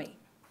economy.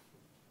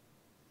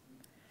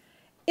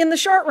 In the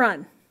short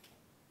run,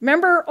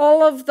 remember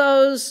all of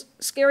those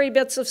scary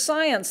bits of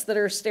science that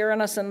are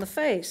staring us in the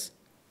face.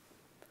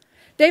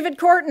 David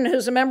Korten,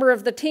 who's a member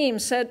of the team,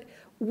 said,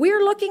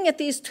 we're looking at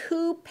these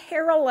two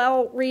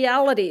parallel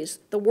realities,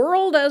 the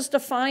world as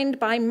defined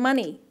by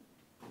money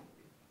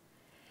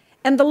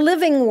and the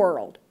living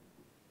world.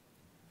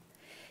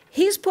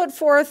 He's put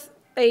forth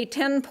a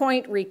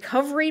 10-point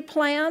recovery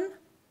plan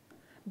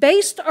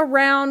based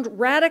around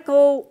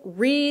radical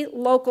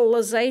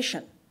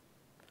relocalization,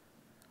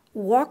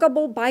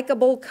 walkable,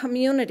 bikeable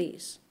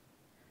communities,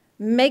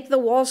 make the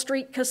Wall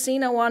Street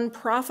casino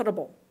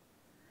unprofitable,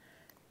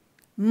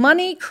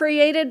 money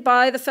created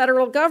by the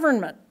federal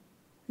government,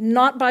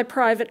 not by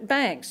private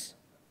banks.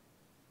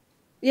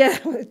 Yeah,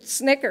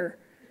 snicker.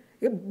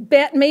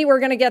 Bet me we're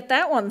going to get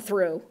that one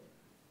through.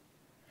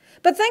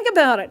 But think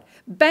about it.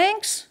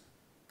 Banks,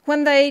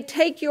 when they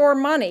take your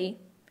money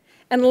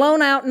and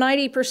loan out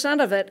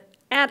 90% of it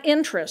at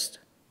interest,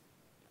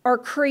 are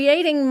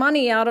creating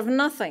money out of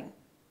nothing.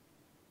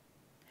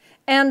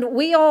 And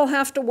we all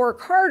have to work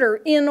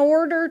harder in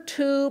order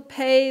to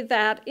pay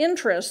that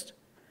interest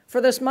for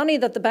this money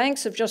that the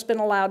banks have just been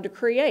allowed to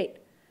create.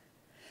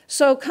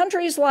 So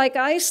countries like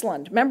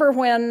Iceland, remember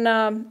when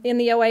in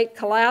the 2008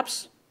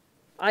 collapse,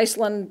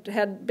 Iceland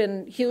had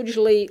been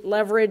hugely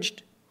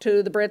leveraged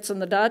to the Brits and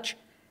the Dutch,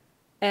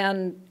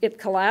 and it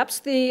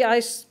collapsed. The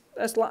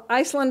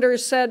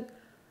Icelanders said,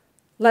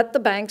 let the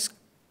banks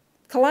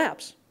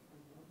collapse,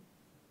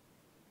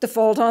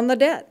 default on the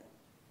debt,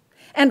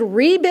 and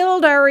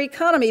rebuild our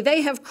economy.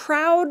 They have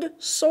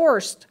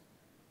crowdsourced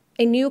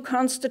a new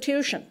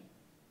constitution.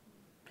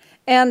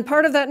 And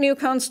part of that new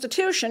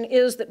constitution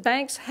is that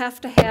banks have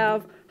to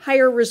have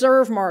higher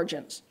reserve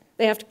margins.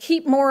 They have to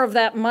keep more of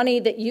that money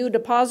that you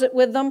deposit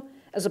with them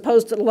as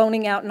opposed to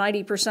loaning out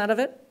 90% of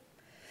it.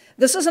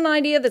 This is an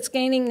idea that's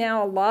gaining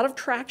now a lot of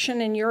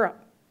traction in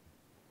Europe.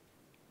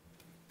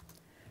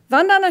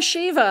 Vandana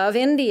Shiva of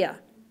India,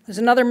 who's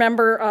another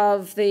member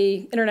of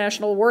the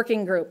International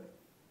Working Group,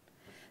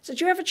 said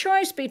you have a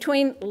choice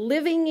between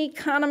living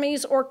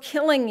economies or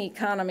killing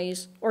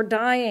economies or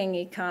dying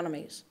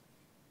economies.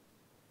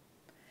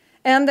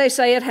 And they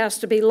say it has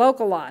to be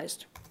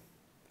localized.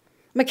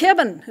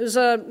 McKibben, who's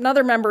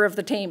another member of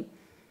the team,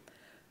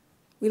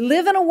 we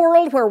live in a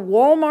world where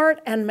Walmart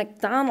and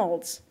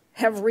McDonald's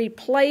have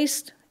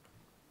replaced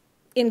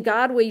 "In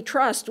God We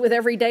Trust" with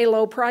everyday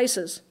low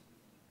prices.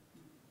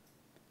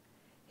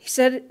 He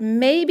said,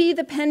 maybe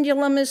the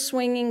pendulum is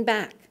swinging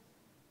back.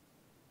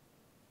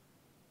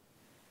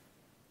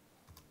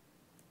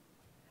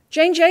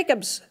 Jane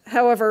Jacobs,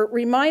 however,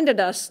 reminded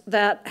us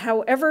that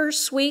however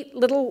sweet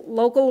little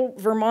local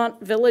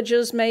Vermont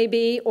villages may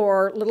be,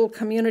 or little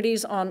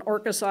communities on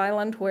Orcas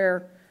Island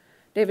where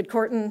David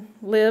Korten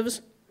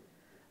lives,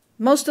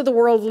 most of the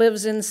world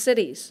lives in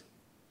cities,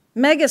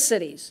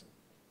 megacities,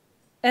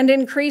 and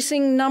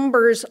increasing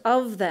numbers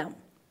of them.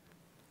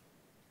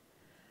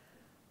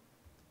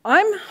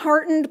 I'm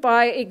heartened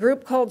by a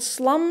group called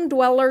Slum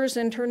Dwellers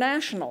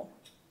International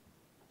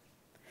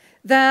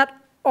that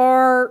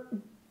are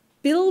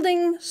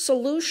building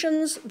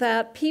solutions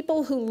that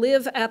people who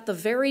live at the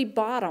very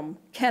bottom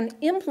can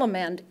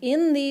implement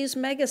in these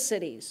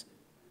megacities.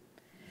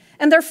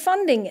 And they're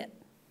funding it.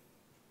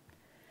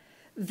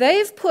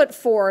 They've put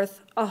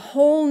forth a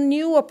whole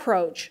new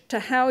approach to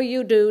how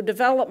you do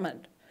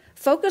development,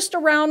 focused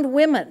around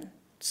women.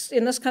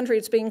 In this country,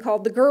 it's being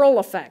called the girl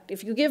effect.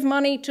 If you give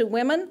money to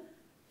women,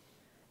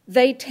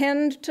 they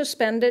tend to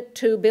spend it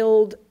to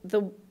build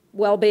the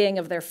well-being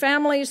of their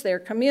families, their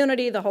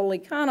community, the whole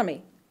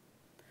economy,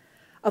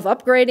 of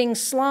upgrading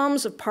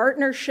slums, of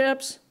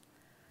partnerships,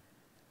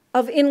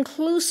 of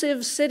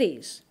inclusive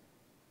cities.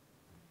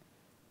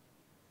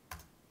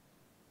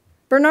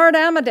 Bernard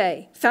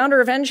Amadei,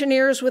 founder of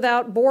Engineers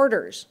Without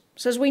Borders,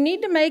 says we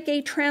need to make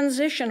a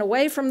transition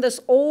away from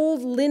this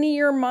old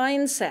linear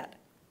mindset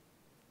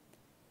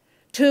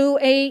to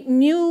a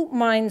new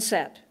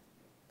mindset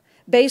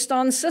based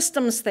on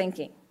systems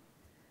thinking,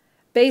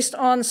 based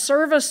on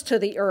service to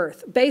the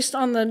earth, based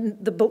on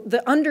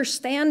the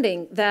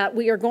understanding that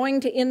we are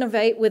going to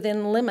innovate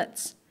within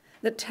limits,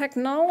 that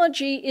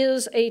technology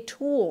is a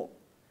tool,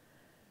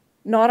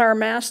 not our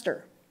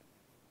master.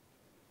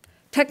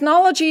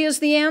 Technology is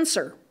the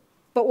answer,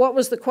 but what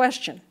was the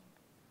question?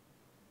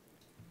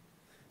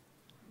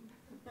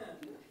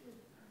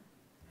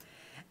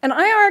 And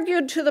I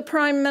argued to the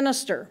Prime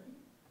Minister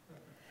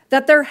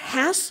that there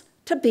has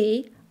to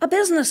be a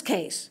business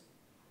case,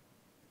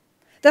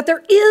 that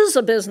there is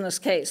a business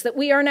case that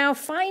we are now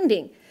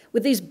finding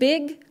with these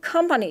big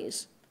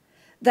companies,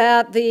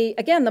 that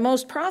again, the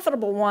most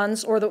profitable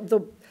ones or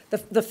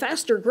the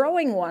faster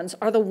growing ones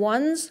are the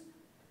ones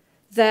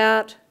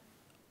that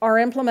are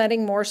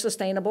implementing more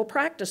sustainable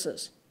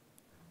practices.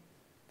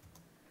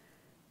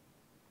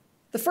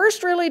 The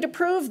first really to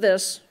prove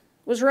this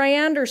was Ray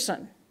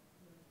Anderson,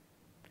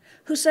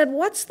 who said,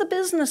 what's the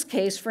business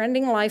case for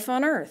ending life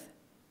on Earth?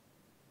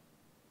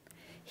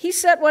 He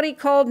set what he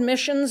called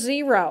Mission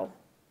Zero.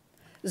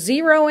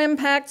 Zero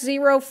impact,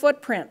 zero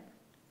footprint.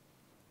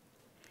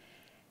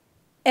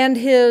 And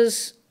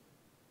his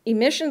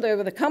emissions,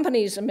 the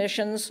company's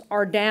emissions,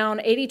 are down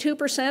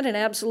 82% in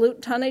absolute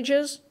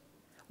tonnages.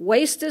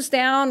 Waste is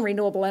down,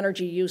 renewable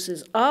energy use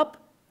is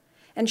up.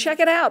 And check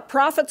it out,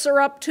 profits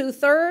are up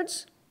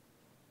 2/3.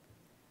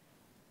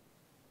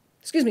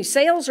 Excuse me,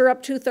 sales are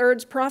up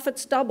 2/3,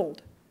 profits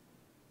doubled.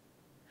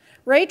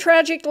 Ray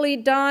tragically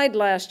died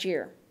last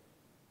year.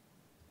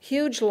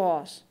 Huge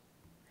loss.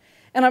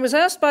 And I was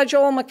asked by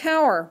Joel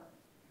McCower,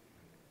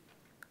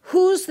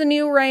 who's the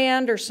new Ray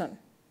Anderson?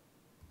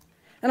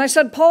 And I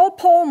said, Paul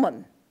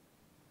Polman.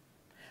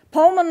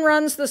 Polman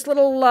runs this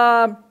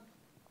little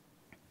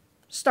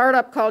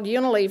startup called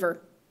Unilever.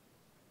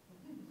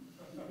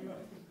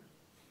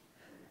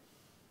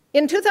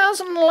 In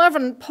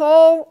 2011,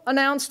 Paul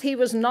announced he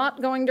was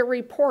not going to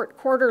report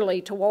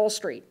quarterly to Wall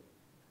Street.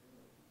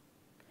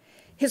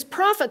 His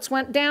profits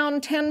went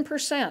down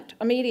 10%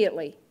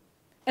 immediately.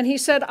 And he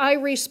said, I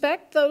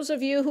respect those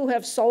of you who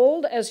have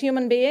sold as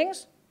human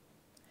beings,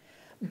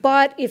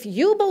 but if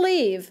you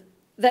believe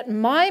that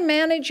my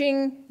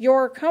managing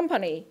your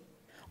company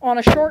on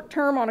a short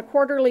term, on a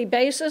quarterly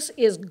basis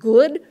is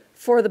good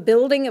for the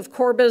building of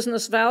core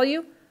business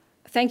value,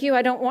 thank you,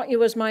 I don't want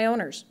you as my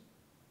owners.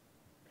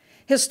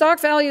 His stock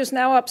value is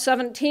now up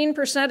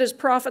 17%, his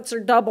profits are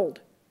doubled.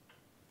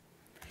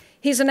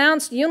 He's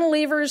announced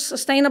Unilever's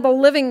Sustainable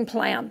Living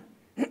Plan.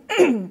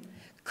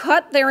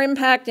 Cut their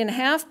impact in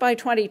half by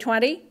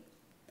 2020.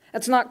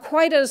 It's not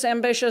quite as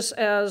ambitious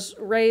as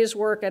Ray's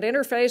work at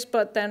Interface,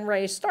 but then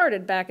Ray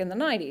started back in the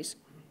 90s.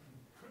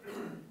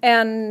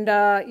 And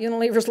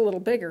Unilever's a little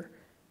bigger.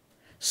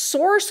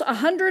 Source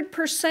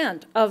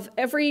 100% of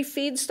every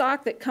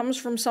feedstock that comes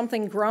from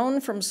something grown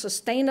from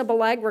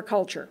sustainable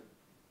agriculture.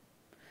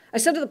 I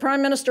said to the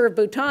Prime Minister of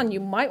Bhutan, you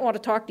might want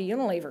to talk to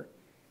Unilever.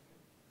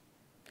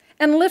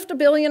 And lift 1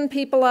 billion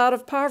people out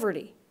of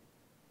poverty.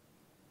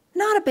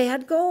 Not a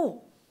bad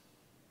goal.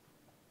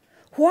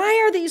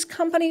 Why are these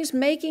companies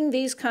making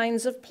these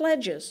kinds of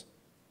pledges?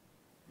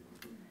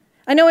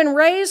 I know in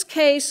Ray's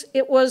case,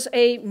 it was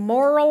a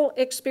moral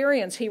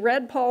experience. He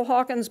read Paul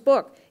Hawken's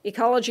book,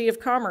 Ecology of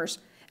Commerce,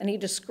 and he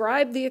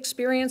described the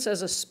experience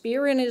as a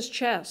spear in his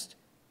chest.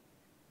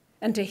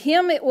 And to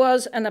him, it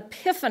was an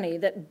epiphany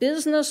that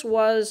business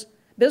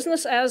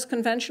as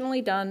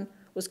conventionally done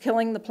was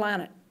killing the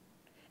planet.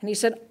 And he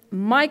said,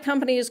 my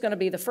company is going to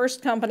be the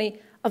first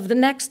company of the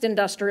next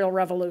industrial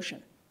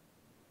revolution.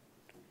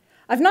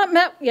 I've not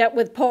met yet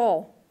with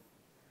Paul,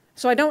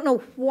 so I don't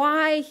know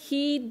why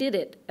he did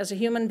it as a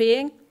human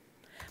being,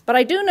 but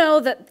I do know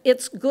that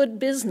it's good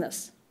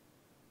business.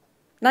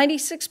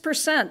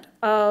 96%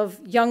 of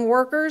young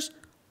workers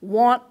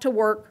want to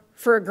work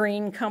for a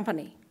green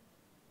company.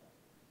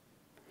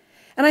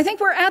 And I think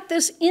we're at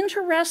this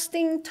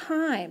interesting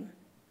time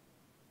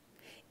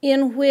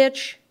in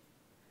which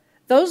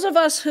those of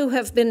us who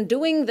have been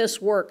doing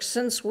this work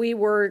since we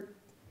were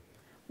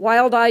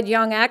wild-eyed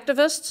young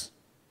activists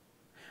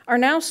are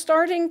now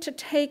starting to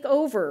take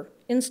over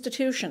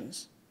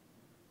institutions,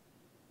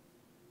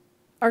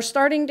 are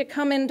starting to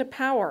come into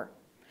power.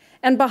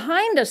 And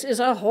behind us is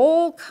a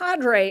whole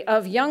cadre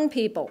of young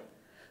people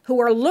who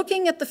are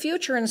looking at the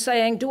future and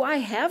saying, do I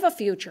have a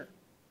future?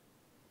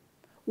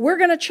 We're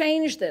going to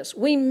change this.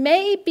 We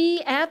may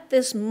be at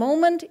this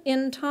moment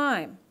in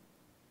time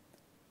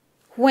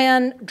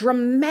when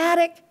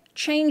dramatic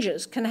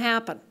changes can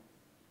happen.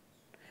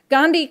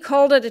 Gandhi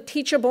called it a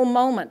teachable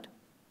moment,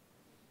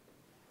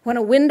 when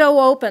a window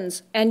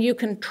opens and you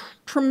can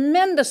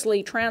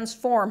tremendously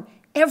transform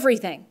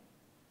everything.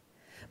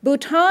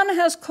 Bhutan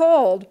has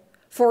called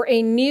for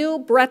a new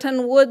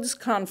Bretton Woods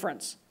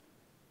conference,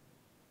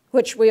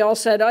 which we all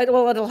said,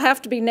 well, it'll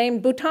have to be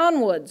named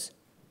Bhutan Woods.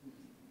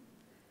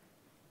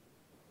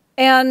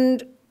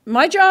 And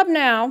my job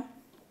now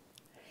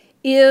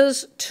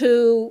is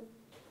to,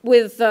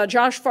 with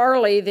Josh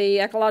Farley, the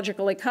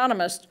ecological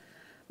economist,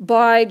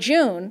 by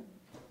June,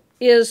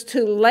 is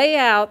to lay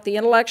out the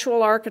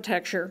intellectual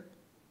architecture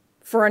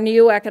for a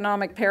new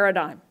economic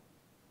paradigm.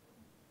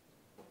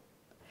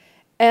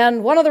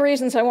 And one of the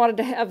reasons I wanted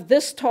to have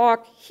this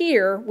talk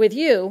here with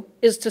you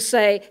is to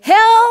say,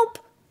 help!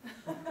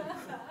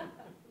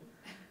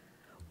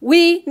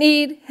 We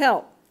need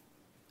help.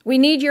 We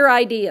need your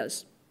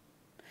ideas.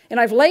 And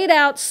I've laid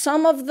out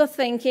some of the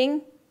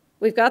thinking.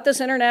 We've got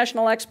this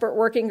international expert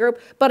working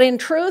group. But in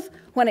truth,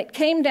 when it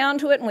came down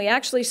to it and we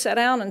actually sat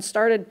down and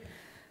started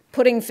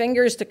putting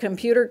fingers to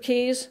computer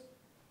keys,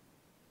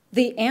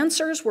 the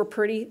answers were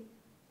pretty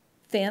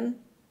thin.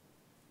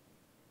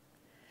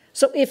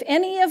 So if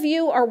any of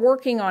you are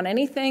working on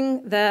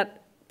anything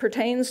that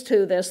pertains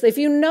to this, if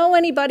you know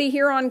anybody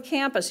here on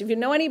campus, if you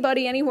know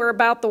anybody anywhere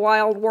about the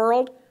wild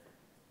world,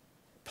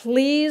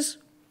 please,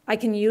 I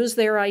can use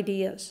their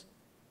ideas.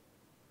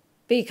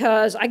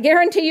 Because I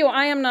guarantee you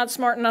I am not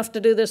smart enough to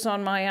do this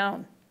on my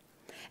own.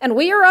 And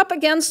we are up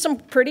against some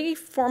pretty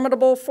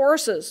formidable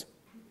forces.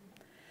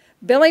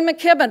 Billy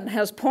McKibben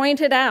has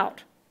pointed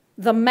out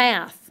the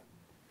math.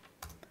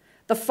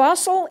 The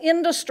fossil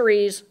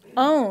industries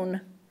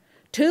own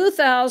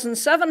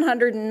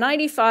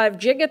 2,795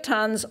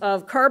 gigatons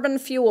of carbon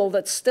fuel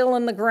that's still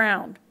in the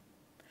ground.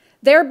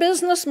 Their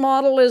business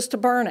model is to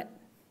burn it.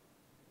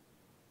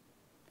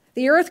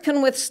 The Earth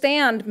can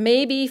withstand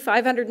maybe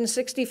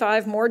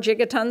 565 more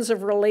gigatons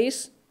of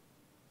release.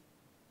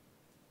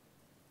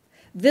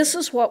 This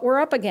is what we're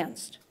up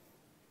against,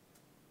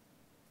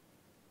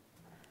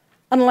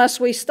 unless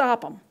we stop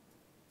them.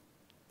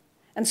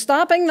 And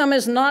stopping them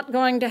is not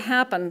going to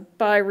happen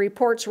by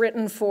reports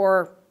written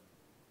for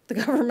the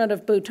government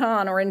of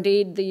Bhutan or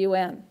indeed the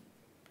UN.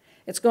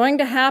 It's going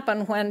to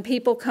happen when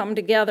people come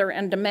together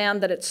and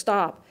demand that it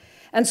stop.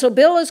 And so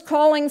Bill is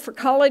calling for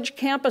college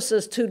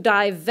campuses to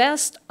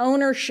divest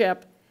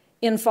ownership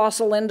in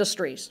fossil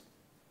industries.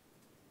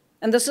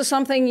 And this is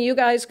something you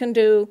guys can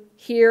do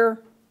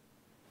here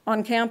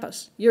on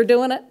campus. You're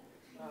doing it?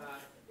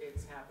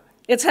 It's happening.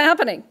 It's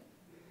happening.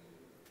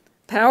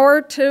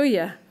 Power to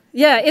you.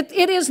 Yeah,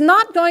 it is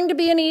not going to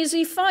be an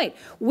easy fight.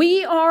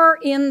 We are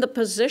in the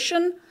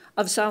position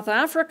of South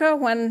Africa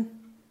when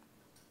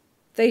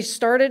they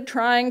started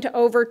trying to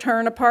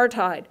overturn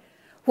apartheid,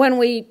 when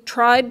we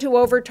tried to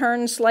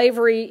overturn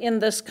slavery in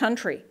this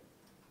country.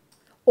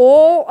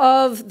 All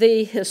of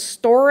the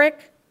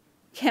historic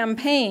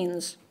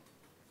campaigns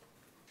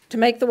to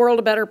make the world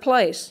a better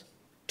place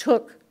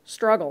took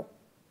struggle.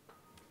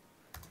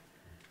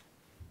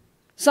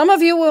 Some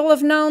of you will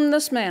have known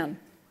this man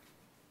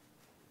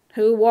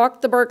who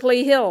walked the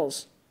Berkeley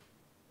Hills,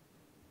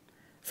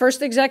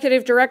 first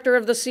executive director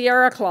of the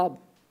Sierra Club,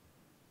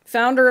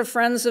 founder of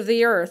Friends of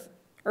the Earth,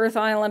 Earth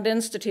Island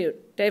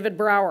Institute, David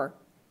Brower,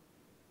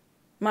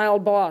 my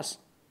old boss,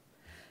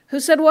 who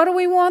said, what do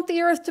we want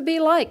the Earth to be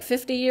like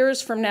 50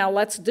 years from now?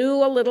 Let's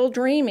do a little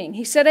dreaming.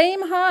 He said,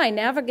 aim high.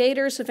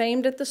 Navigators have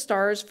aimed at the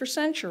stars for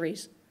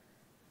centuries.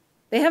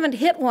 They haven't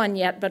hit one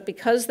yet, but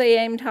because they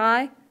aimed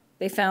high,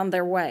 they found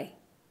their way.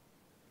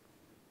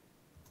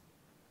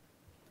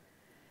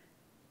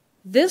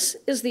 This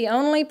is the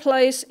only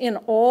place in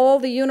all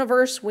the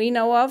universe we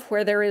know of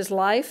where there is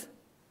life,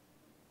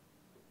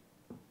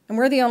 and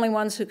we're the only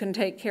ones who can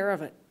take care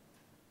of it.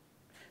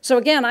 So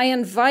again, I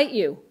invite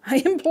you,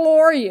 I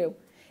implore you,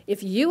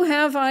 if you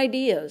have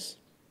ideas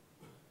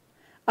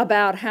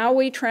about how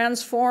we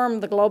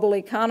transform the global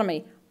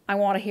economy, I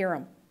want to hear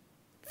them.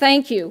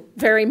 Thank you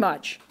very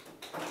much.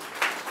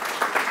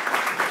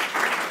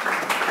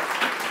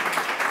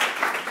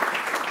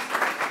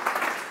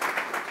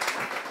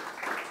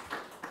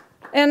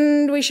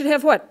 And we should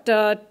have, what,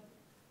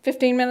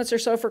 15 minutes or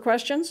so for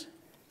questions?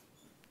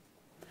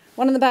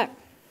 One in the back.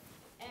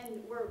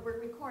 And we're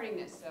recording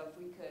this, so if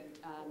we could,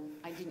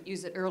 I didn't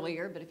use it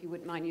earlier, but if you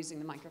wouldn't mind using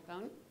the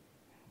microphone.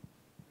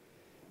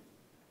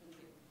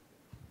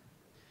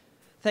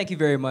 Thank you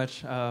very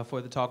much for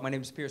the talk. My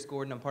name is Pierce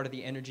Gordon. I'm part of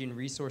the Energy and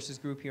Resources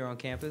group here on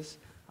campus.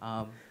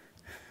 How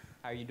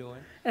are you doing?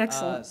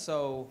 Excellent.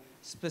 So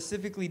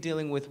specifically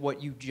dealing with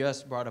what you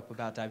just brought up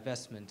about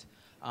divestment,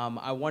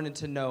 I wanted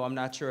to know, I'm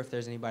not sure if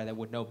there's anybody that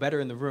would know better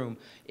in the room,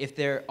 if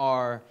there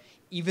are,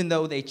 even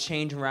though they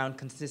change around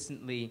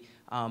consistently,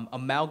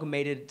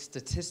 amalgamated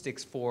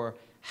statistics for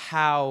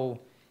how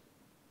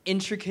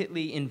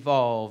intricately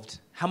involved,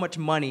 how much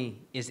money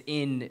is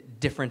in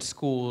different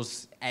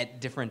schools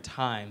at different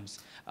times,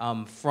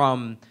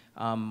 from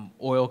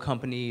oil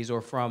companies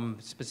or from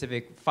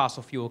specific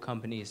fossil fuel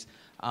companies,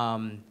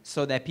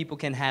 so that people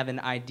can have an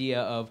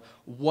idea of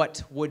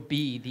what would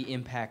be the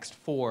impacts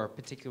for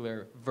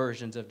particular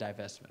versions of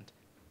divestment.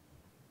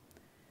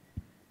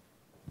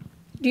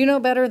 Do you know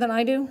better than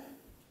I do?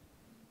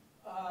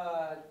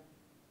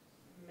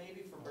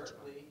 Maybe for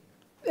Berkeley.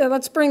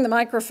 Let's bring the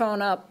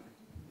microphone up.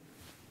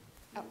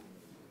 Oh, I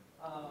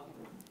need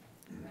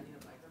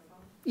a microphone?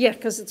 Yeah,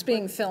 because it's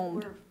being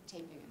filmed. we're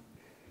taping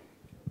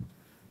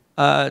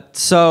it.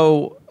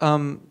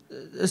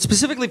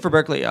 Specifically for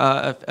Berkeley,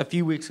 a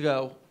few weeks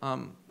ago,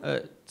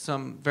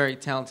 some very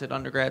talented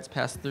undergrads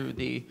pass through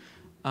the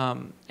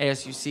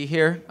ASUC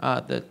here,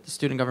 the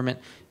student government,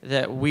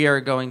 that we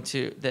are going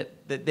to,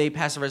 that they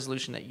pass a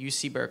resolution that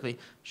UC Berkeley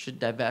should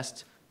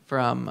divest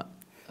from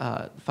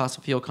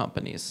fossil fuel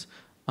companies.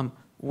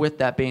 With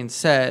that being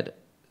said,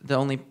 the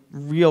only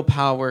real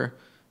power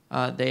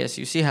the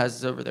ASUC has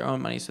is over their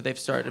own money, so they've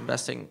started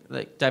investing,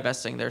 like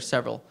divesting their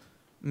several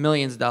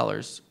millions of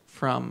dollars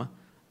from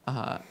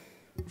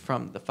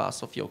the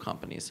fossil fuel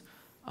companies.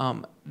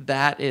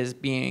 That is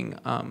being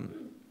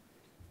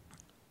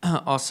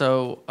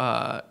also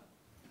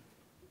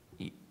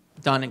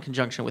done in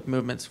conjunction with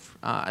movements.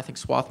 I think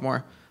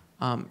Swarthmore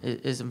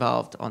is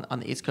involved on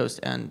the East Coast,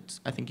 and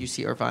I think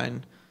UC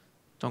Irvine,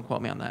 don't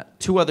quote me on that.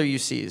 2 other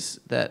UCs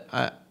that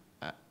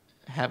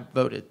have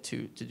voted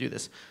to do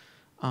this.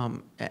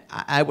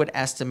 I would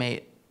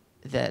estimate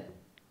that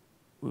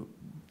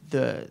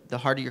the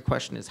heart of your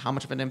question is how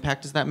much of an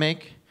impact does that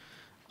make?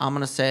 I'm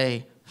going to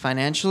say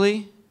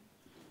financially,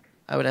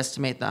 I would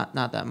estimate not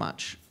that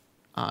much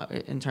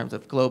in terms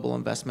of global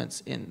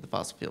investments in the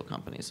fossil fuel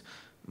companies.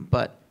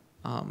 But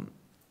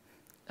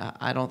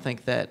I don't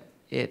think that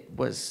it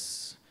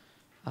was,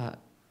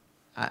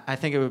 I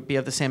think it would be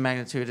of the same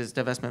magnitude as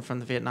divestment from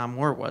the Vietnam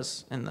War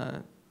was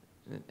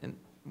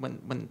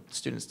when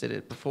students did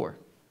it before.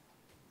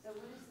 So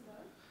when is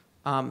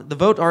the vote? The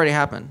vote already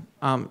happened,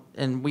 and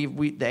the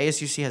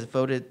ASUC has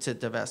voted to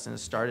divest and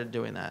has started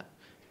doing that.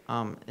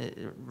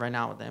 Right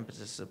now, the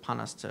emphasis is upon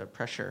us to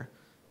pressure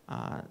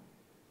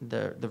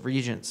the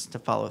regents to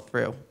follow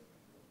through.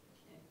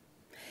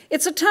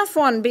 It's a tough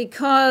one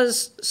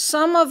because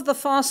some of the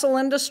fossil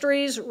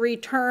industries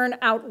return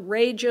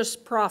outrageous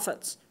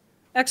profits.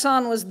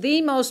 Exxon was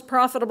the most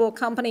profitable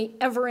company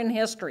ever in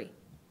history.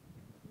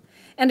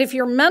 And if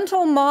your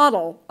mental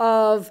model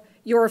of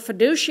your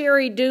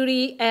fiduciary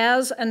duty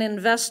as an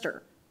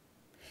investor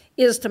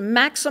is to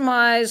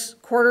maximize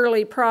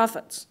quarterly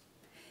profits,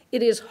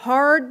 it is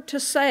hard to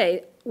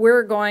say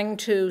we're going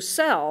to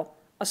sell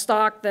a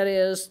stock that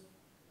is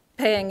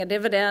paying a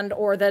dividend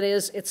or that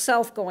is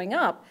itself going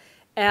up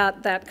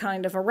at that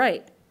kind of a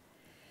rate.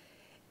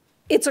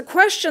 It's a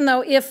question,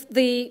 though, if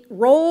the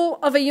role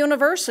of a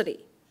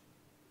university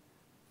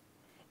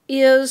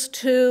is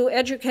to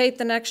educate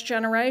the next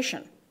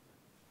generation.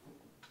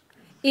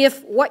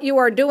 If what you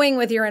are doing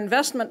with your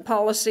investment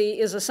policy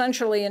is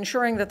essentially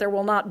ensuring that there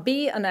will not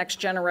be a next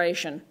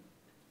generation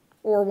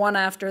or one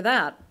after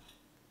that,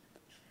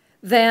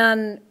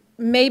 then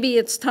maybe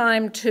it's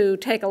time to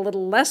take a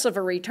little less of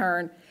a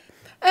return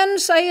and,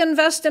 say,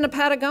 invest in a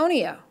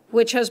Patagonia,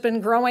 which has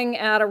been growing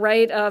at a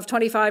rate of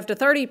 25 to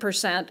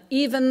 30%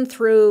 even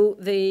through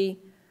the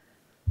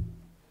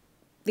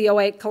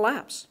 08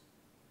 collapse.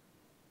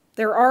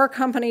 There are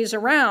companies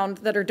around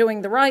that are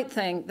doing the right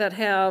thing that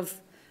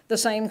have the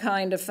same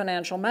kind of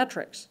financial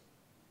metrics.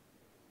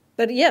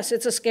 But yes,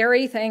 it's a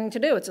scary thing to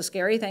do. It's a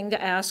scary thing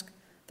to ask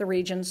the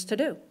regions to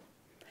do.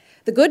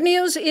 The good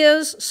news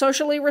is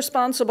socially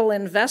responsible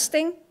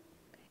investing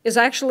is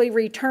actually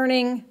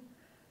returning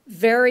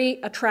very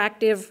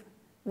attractive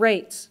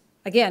rates,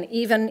 again,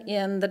 even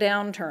in the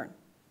downturn.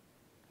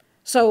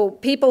 So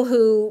people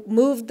who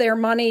moved their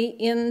money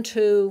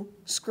into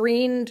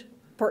screened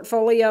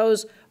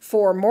portfolios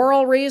for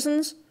moral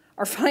reasons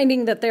are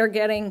finding that they're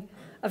getting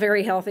a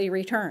very healthy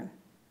return.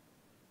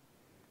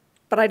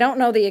 But I don't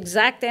know the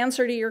exact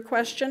answer to your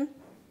question.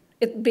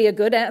 It'd be a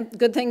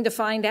good thing to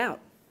find out.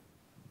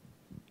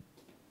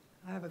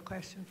 I have a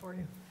question for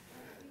you.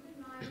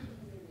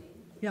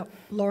 Yep,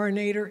 Laura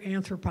Nader,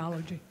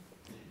 Anthropology.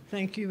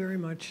 Thank you very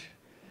much.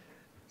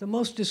 The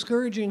most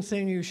discouraging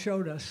thing you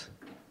showed us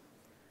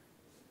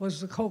was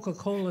the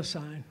Coca-Cola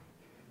sign.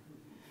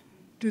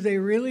 Do they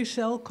really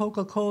sell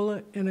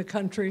Coca-Cola in a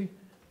country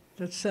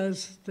that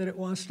says that it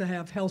wants to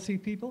have healthy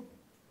people?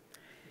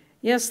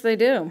 Yes, they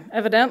do.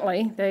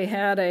 Evidently, they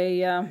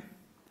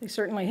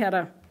certainly had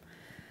a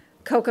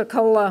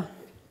Coca-Cola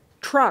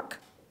truck.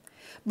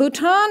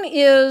 Bhutan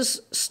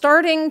is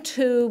starting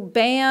to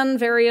ban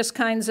various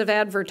kinds of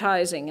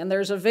advertising, and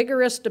there's a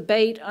vigorous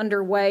debate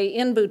underway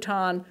in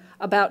Bhutan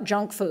about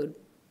junk food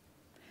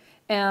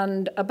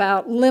and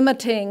about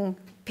limiting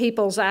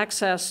people's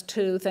access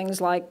to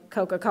things like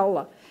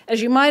Coca-Cola.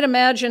 As you might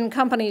imagine,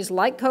 companies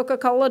like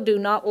Coca-Cola do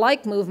not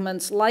like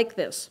movements like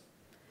this.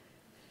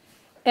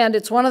 And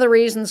it's one of the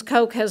reasons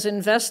Coke has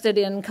invested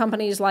in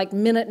companies like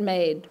Minute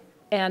Maid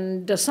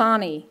and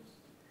Dasani,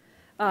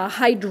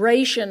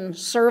 hydration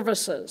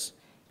services.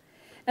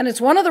 And it's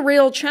one of the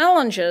real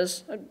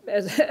challenges,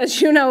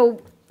 as you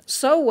know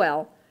so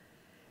well,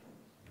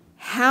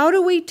 how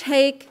do we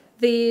take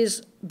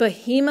these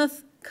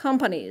behemoth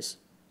companies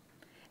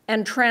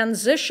and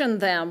transition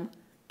them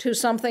to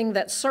something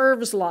that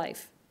serves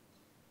life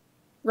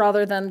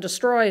rather than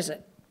destroys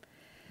it?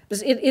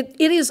 It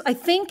is, I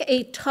think,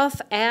 a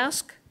tough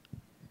ask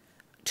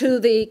to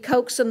the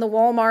Cokes and the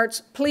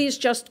Walmarts, please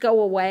just go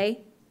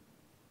away.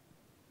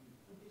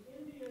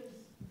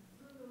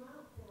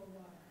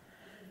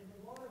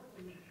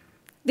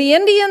 The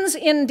Indians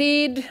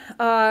indeed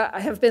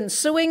have been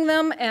suing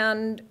them,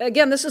 and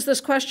again, this is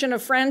this question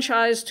of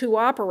franchise to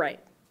operate.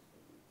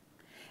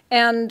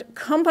 And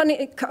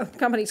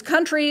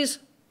countries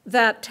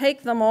that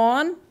take them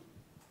on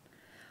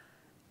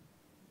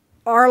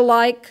are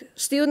like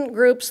student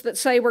groups that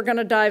say we're going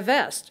to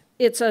divest.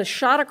 It's a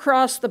shot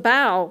across the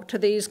bow to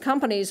these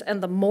companies,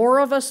 and the more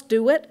of us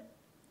do it,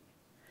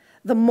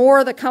 the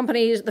more the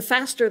companies, the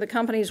faster the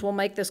companies will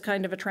make this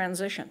kind of a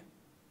transition.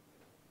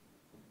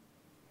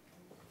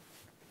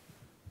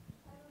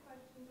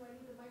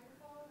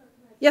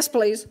 Yes,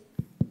 please.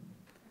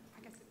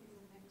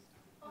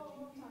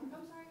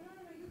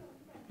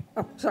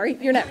 Oh, sorry,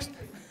 you're next.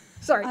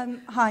 Sorry.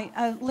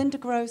 Hi, Linda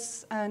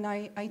Gross, and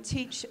I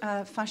teach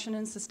fashion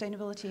and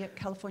sustainability at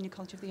California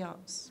College of the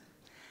Arts.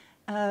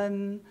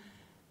 And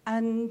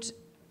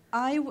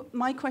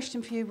my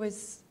question for you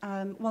was,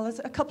 well, there's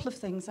a couple of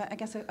things. I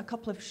guess a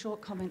couple of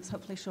short comments,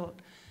 hopefully short.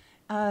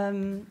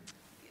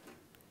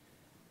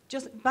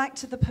 Just back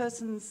to the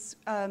person's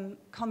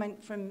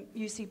comment from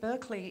UC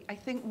Berkeley, I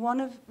think one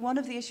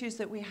of the issues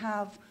that we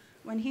have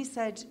when he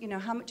said, you know,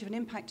 how much of an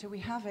impact are we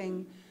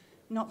having?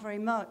 Not very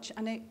much.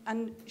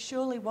 And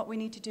surely what we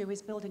need to do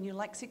is build a new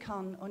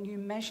lexicon or new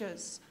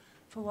measures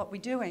for what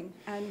we're doing.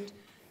 And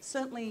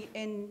certainly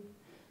in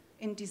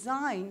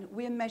design,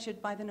 we're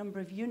measured by the number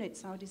of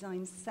units our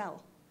designs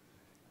sell,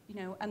 you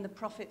know, and the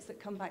profits that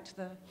come back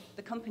to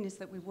the companies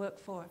that we work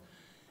for.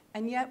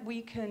 And yet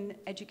we can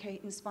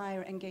educate,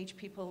 inspire, engage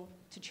people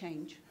to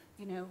change,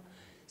 you know.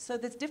 So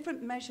there's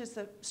different measures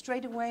that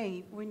straight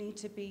away we need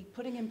to be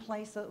putting in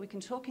place so that we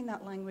can talk in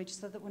that language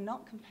so that we're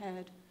not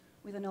compared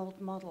with an old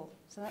model.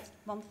 So that's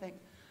one thing.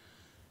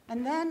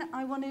 And then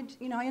I wanted,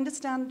 you know, I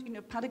understand, you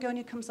know,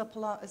 Patagonia comes up a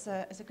lot as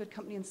a good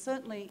company, and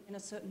certainly in a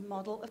certain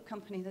model of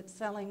company that's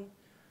selling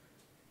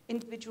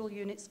individual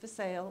units for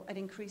sale at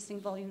increasing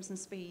volumes and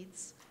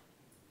speeds.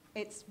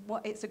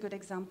 It's a good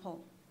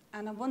example.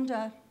 And I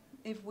wonder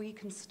if we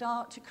can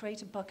start to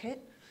create a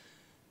bucket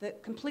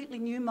that completely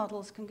new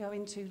models can go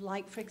into,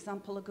 like, for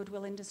example, a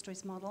Goodwill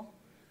Industries model,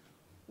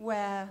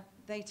 where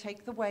they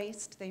take the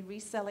waste, they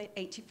resell it,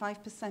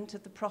 85%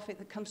 of the profit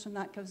that comes from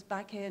that goes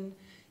back in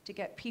to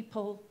get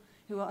people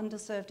who are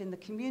underserved in the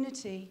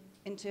community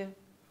into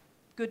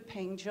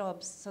good-paying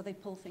jobs. So they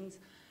pull things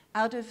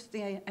out of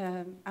the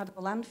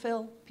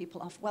landfill,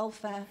 people off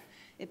welfare.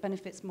 It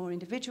benefits more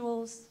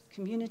individuals,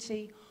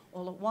 community,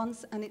 all at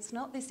once. And it's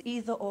not this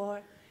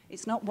either-or.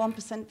 It's not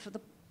 1%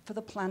 for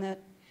the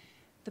planet.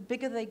 The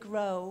bigger they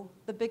grow,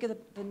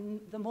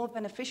 the more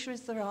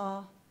beneficiaries there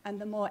are, and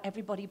the more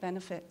everybody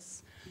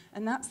benefits.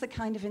 And that's the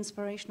kind of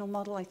inspirational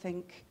model, I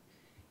think,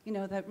 you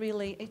know, that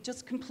really, it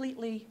just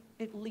completely,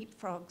 it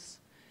leapfrogs.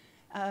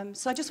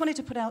 So I just wanted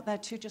to put out there,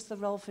 too, just the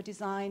role for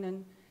design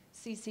and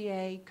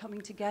CCA coming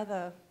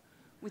together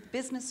with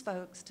business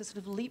folks to sort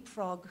of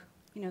leapfrog,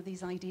 you know,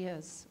 these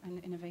ideas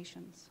and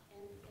innovations.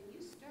 And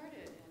you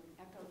started an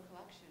Echo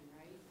collection,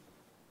 right?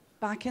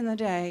 Back in the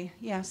day,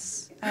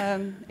 yes.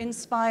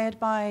 Inspired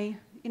by,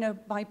 you know,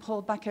 by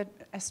Paul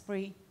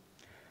Beckett-Esprit,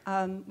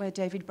 where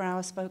David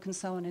Brower spoke and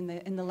so on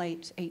in the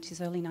late 80s,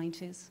 early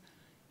 90s.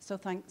 So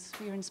thanks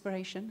for your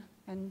inspiration.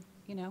 And,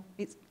 you know,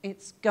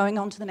 it's going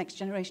on to the next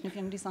generation of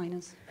young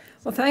designers.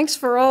 Well, thanks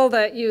for all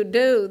that you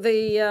do.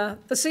 The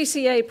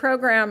CCA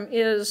program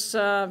is,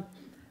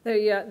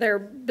 their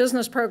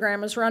business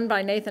program is run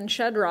by Nathan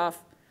Shedroff,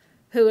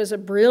 who is a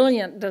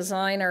brilliant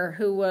designer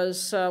who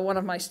was one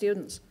of my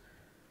students.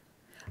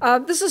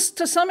 This is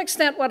to some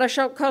extent what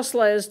Ashok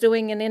Khosla is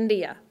doing in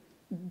India,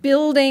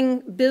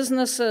 building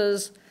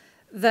businesses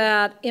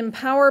that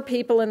empower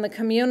people in the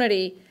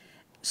community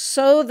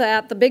so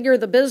that the bigger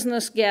the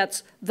business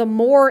gets, the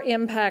more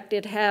impact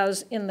it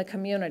has in the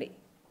community.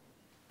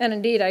 And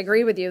indeed, I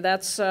agree with you.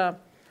 That's,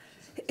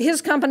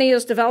 his company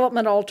is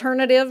Development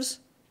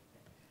Alternatives,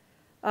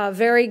 a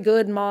very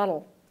good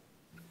model.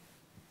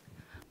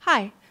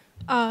 Hi,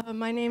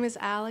 my name is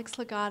Alex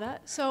Legata.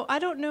 So I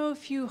don't know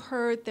if you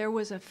heard, there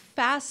was a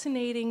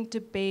fascinating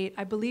debate.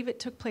 I believe it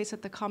took place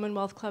at the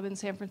Commonwealth Club in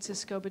San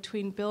Francisco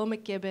between Bill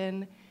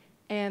McKibben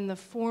and the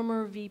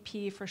former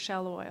VP for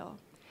Shell Oil.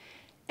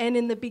 And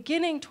in the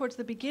beginning, towards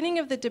the beginning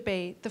of the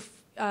debate, Bill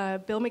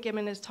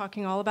McKibben is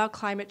talking all about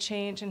climate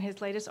change in his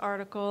latest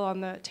article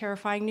on the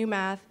terrifying new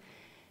math.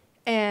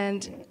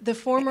 And the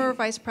former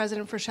vice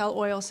president for Shell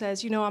Oil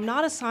says, you know, I'm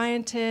not a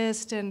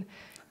scientist, and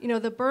you know,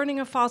 the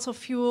burning of fossil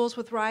fuels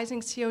with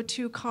rising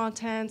CO2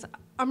 contents,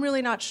 I'm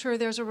really not sure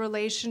there's a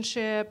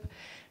relationship.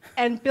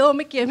 And Bill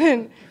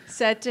McKibben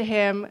said to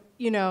him,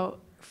 you know,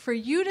 for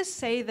you to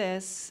say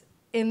this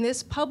in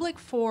this public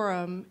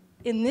forum,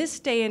 in this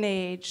day and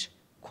age,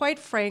 quite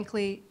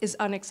frankly, is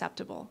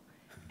unacceptable.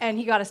 And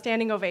he got a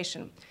standing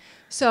ovation.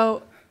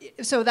 So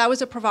that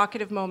was a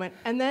provocative moment.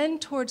 And then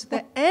towards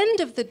the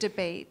end of the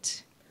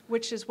debate,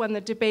 which is when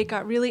the debate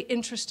got really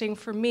interesting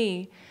for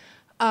me,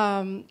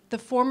 the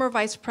former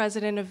vice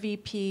president of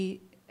VP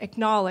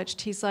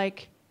acknowledged, he's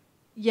like,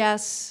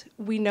 yes,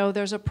 we know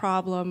there's a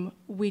problem.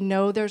 We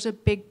know there's a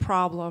big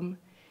problem.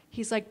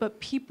 He's like, but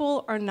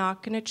people are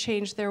not going to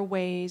change their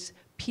ways.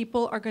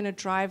 People are going to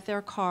drive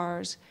their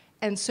cars,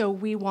 and so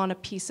we want a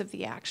piece of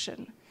the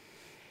action.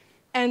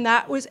 And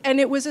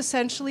it was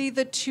essentially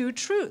the two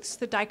truths,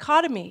 the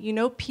dichotomy. You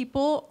know,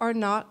 people are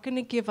not going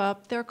to give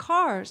up their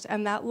cars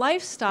and that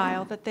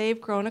lifestyle that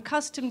they've grown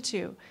accustomed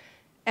to.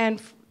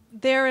 And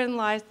therein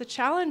lies the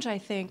challenge, I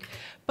think.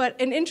 But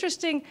an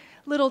interesting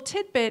little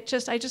tidbit,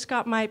 I just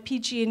got my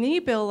PG&E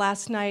bill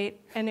last night,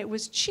 and it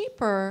was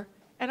cheaper.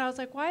 And I was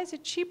like, why is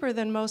it cheaper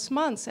than most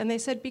months? And they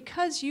said,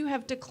 because you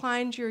have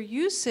declined your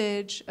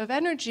usage of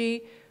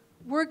energy,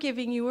 we're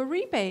giving you a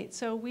rebate.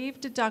 So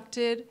we've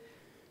deducted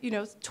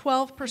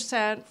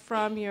 12%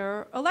 from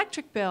your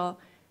electric bill.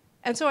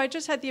 And so I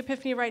just had the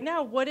epiphany right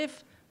now, what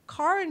if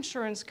car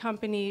insurance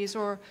companies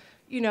or,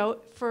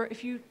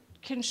 if you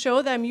can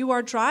show them you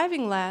are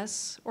driving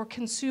less or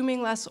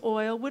consuming less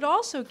oil, would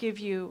also give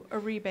you a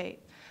rebate?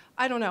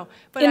 I don't know.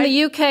 But in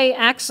the UK,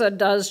 AXA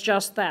does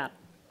just that.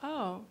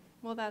 Oh,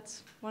 well,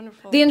 that's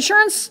wonderful. The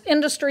insurance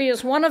industry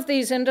is one of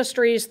these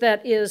industries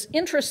that is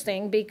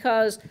interesting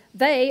because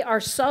they are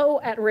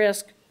so at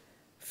risk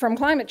from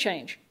climate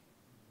change.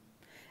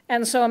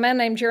 And so a man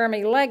named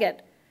Jeremy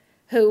Leggett,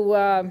 who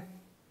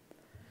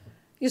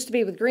used to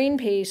be with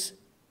Greenpeace,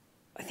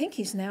 I think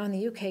he's now in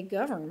the UK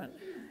government,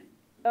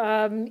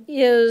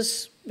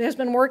 has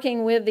been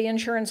working with the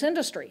insurance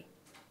industry,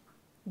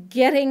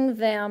 getting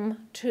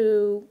them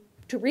to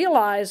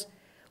realize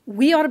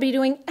we ought to be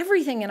doing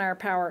everything in our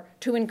power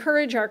to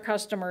encourage our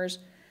customers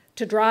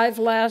to drive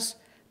less,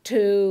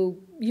 to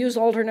use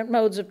alternate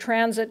modes of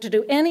transit, to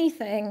do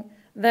anything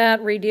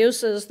that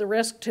reduces the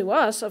risk to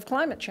us of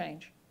climate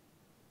change.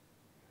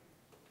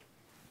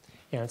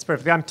 Yeah, it's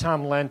perfect. I'm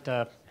Tom Lent,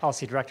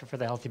 Policy Director for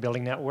the Healthy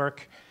Building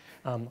Network,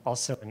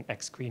 also an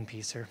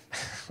ex-Greenpeacer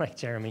like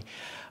Jeremy.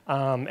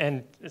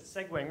 And it's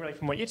segueing really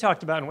from what you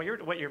talked about and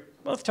what you're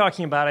both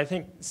talking about. I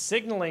think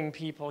signaling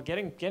people,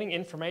 getting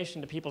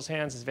information to people's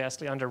hands is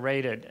vastly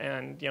underrated.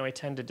 And we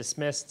tend to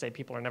dismiss, say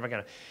people are never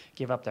going to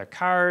give up their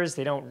cars.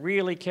 They don't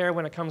really care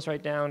when it comes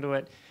right down to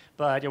it.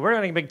 But we're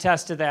running a big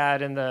test of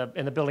that in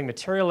the building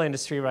material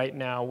industry right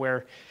now,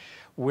 where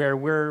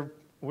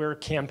we're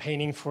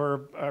campaigning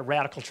for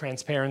radical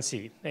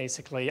transparency,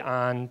 basically,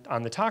 on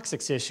the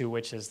toxics issue,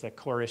 which is the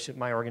core issue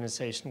my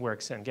organization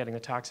works in, getting the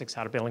toxics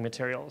out of building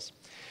materials.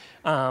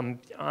 On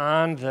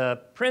the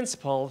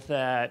principle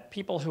that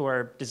people who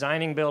are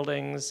designing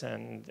buildings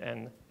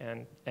and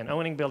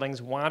owning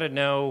buildings want to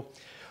know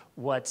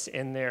what's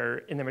in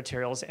their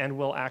materials and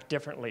will act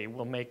differently.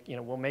 We'll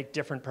make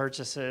different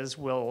purchases.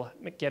 We'll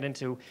get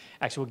into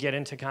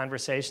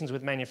conversations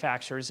with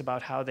manufacturers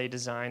about how they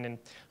design and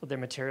their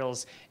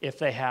materials if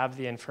they have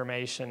the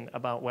information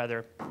about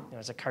whether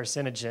there's a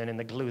carcinogen in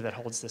the glue that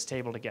holds this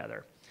table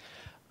together.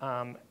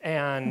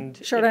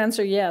 Short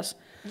answer, yes.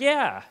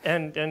 Yeah,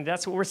 and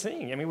that's what we're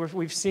seeing. I mean,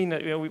 we've seen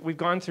that we've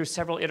gone through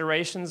several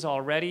iterations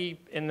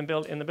already in the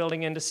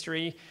building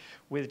industry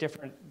with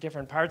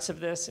different parts of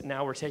this, and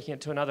now we're taking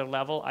it to another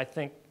level. I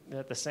think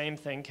that the same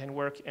thing can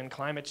work in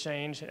climate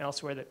change and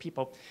elsewhere, that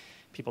people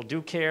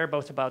do care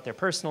both about their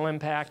personal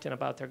impact and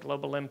about their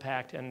global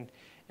impact, and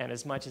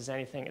as much as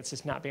anything, it's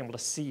just not being able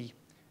to see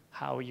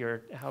how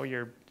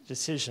your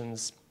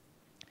decisions,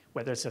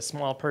 whether it's a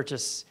small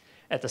purchase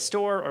at the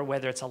store or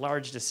whether it's a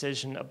large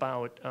decision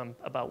about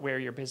where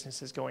your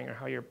business is going or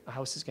how your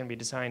house is going to be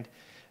designed,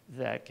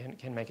 that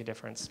can make a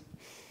difference.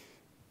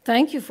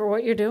 Thank you for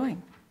what you're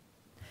doing.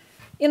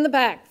 In the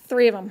back,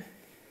 three of them.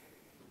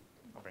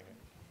 I'll bring it.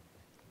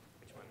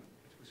 Which one?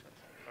 Who's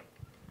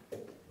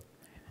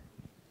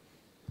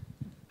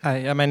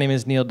Hi, my name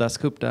is Neil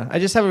Dasgupta. I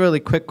just have a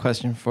really quick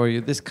question for you.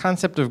 This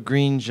concept of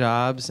green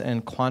jobs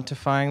and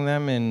quantifying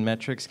them in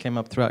metrics came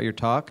up throughout your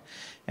talk,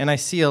 and I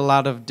see a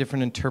lot of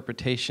different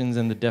interpretations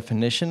in the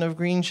definition of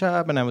green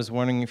job, and I was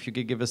wondering if you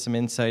could give us some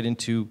insight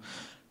into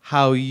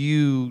how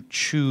you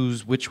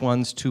choose which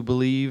ones to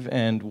believe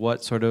and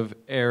what sort of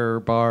error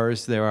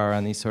bars there are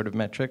on these sort of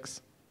metrics.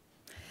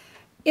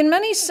 In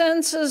many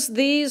senses,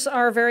 these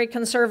are very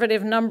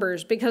conservative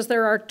numbers because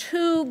there are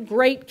two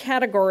great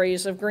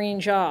categories of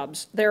green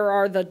jobs. There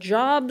are the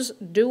jobs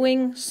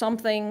doing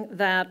something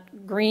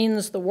that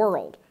greens the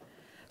world.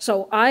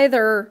 So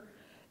either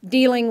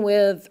dealing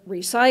with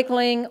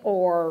recycling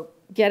or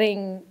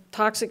getting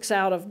toxics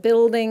out of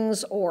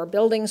buildings or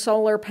building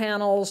solar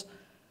panels.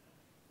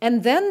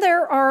 And then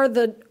there are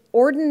the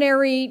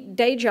ordinary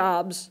day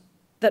jobs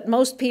that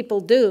most people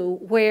do,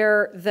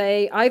 where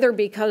they, either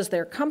because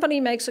their company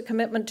makes a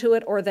commitment to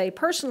it or they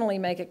personally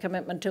make a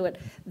commitment to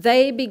it,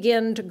 they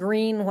begin to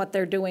green what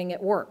they're doing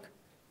at work.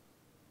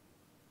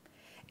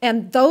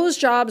 And those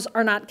jobs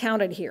are not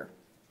counted here.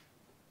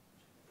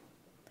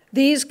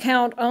 These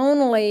count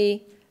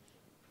only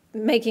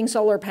making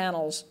solar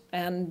panels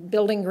and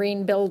building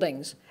green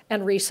buildings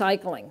and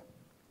recycling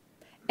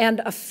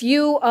and a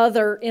few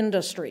other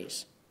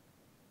industries.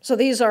 So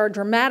these are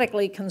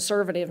dramatically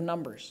conservative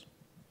numbers.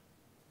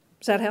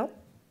 Does that help?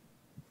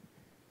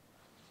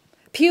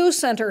 Pew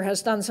Center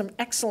has done some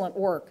excellent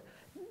work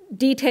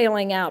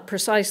detailing out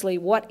precisely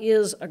what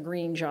is a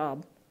green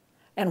job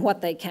and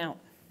what they count.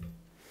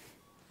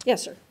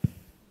 Yes, sir.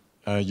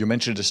 You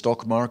mentioned the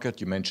stock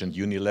market. You mentioned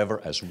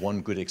Unilever as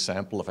one good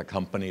example of a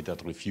company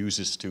that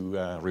refuses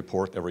to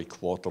report every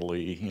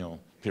quarterly,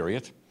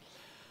 period.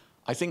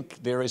 I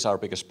think there is our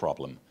biggest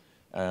problem.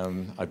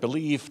 I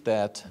believe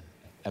that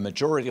a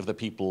majority of the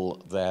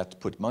people that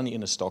put money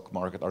in the stock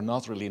market are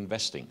not really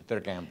investing.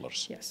 They're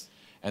gamblers. Yes.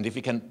 And if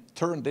we can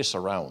turn this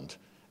around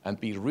and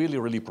be really,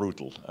 really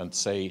brutal and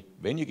say,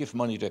 when you give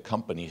money to a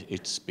company,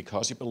 it's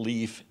because you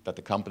believe that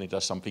the company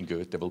does something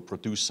good, they will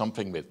produce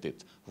something with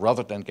it,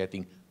 rather than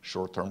getting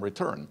short-term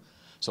return.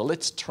 So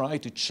let's try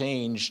to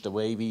change the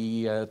way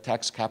we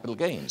tax capital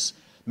gains.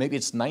 Maybe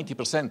it's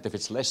 90% if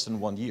it's less than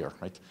 1 year,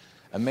 right?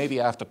 And maybe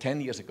after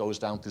 10 years it goes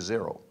down to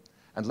 0.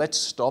 And let's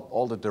stop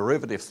all the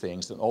derivative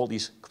things and all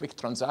these quick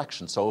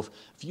transactions. So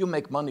if you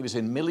make money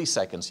within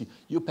milliseconds,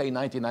 you pay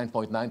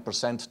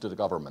 99.9% to the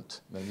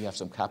government when you have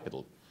some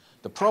capital.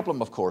 The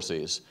problem, of course,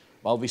 is,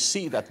 while we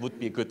see that would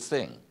be a good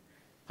thing,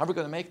 how are we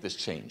going to make this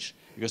change?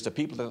 Because the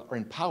people that are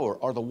in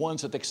power are the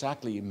ones that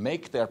exactly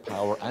make their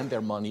power and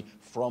their money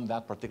from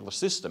that particular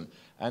system,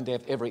 and they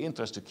have every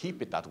interest to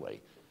keep it that way.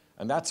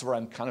 And that's where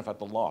I'm kind of at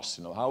the loss.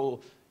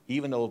 How,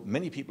 even though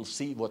many people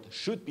see what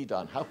should be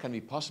done, how can we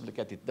possibly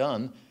get it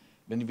done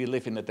when we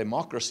live in a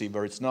democracy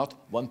where it's not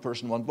one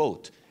person, one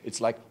vote?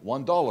 It's like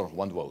 $1,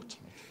 one vote.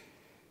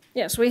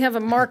 Yes, we have a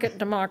market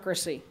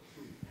democracy.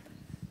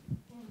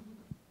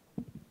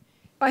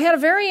 I had a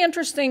very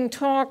interesting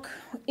talk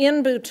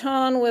in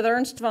Bhutan with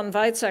Ernst von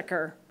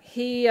Weizsäcker.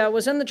 He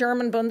was in the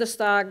German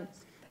Bundestag.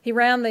 He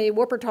ran the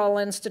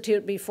Wuppertal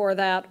Institute before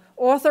that,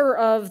 author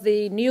of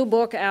the new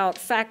book out,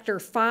 Factor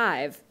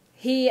 5.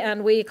 He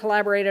and we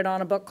collaborated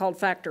on a book called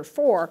Factor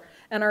 4,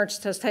 and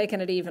Ernst has taken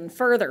it even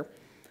further.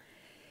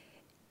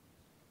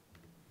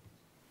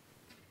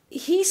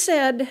 He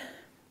said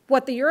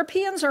what the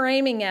Europeans are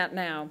aiming at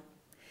now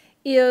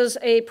is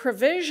a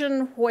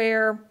provision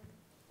where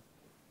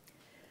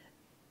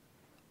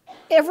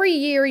every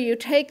year you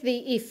take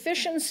the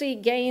efficiency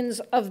gains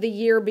of the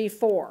year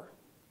before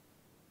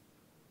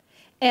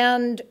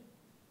and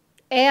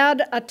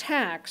add a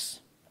tax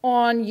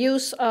on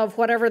use of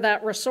whatever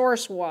that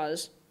resource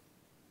was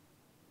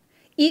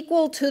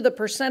equal to the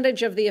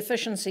percentage of the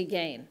efficiency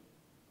gain.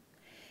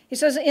 He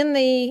says in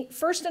the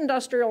first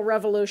industrial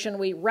revolution,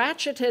 we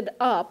ratcheted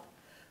up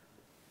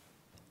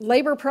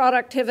labor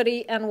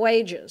productivity and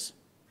wages.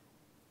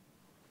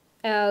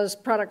 As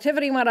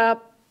productivity went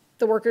up,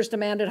 the workers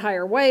demanded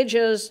higher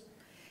wages,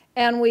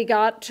 and we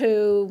got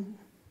to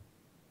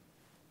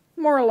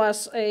more or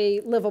less a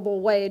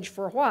livable wage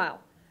for a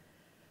while.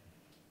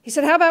 He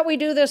said, how about we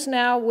do this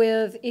now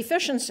with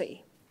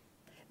efficiency?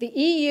 The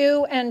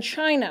EU and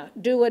China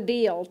do a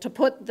deal to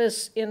put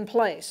this in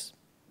place.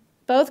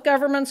 Both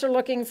governments are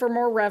looking for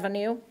more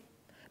revenue.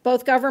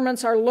 Both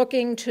governments are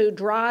looking to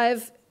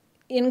drive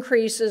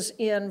increases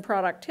in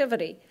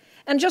productivity.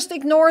 And just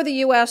ignore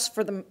the US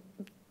for the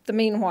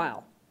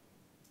meanwhile.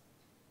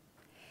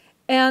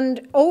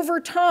 And over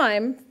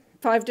time,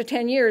 5 to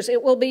 10 years,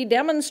 it will be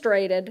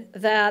demonstrated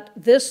that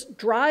this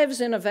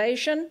drives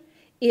innovation,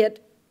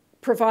 it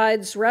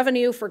provides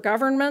revenue for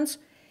governments,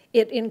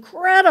 it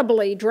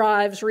incredibly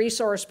drives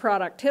resource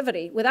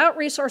productivity. Without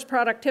resource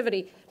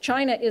productivity,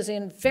 China is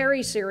in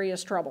very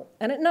serious trouble,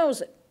 and it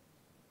knows it.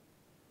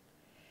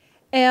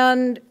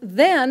 And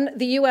then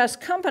the US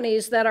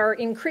companies that are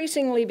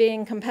increasingly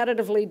being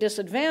competitively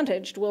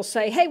disadvantaged will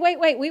say, hey,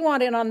 wait, we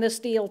want in on this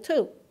deal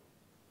too.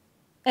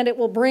 And it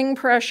will bring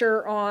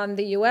pressure on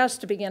the US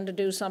to begin to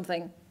do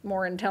something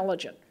more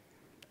intelligent.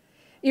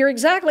 You're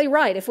exactly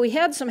right. If we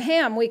had some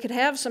ham, we could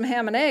have some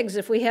ham and eggs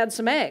if we had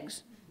some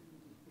eggs.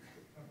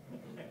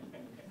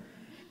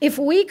 If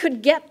we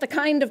could get the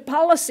kind of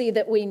policy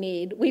that we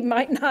need, we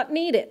might not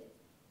need it.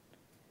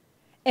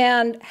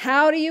 And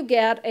how do you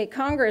get a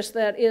Congress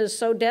that is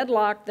so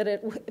deadlocked that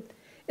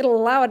it'll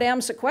allow a damn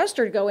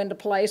sequester to go into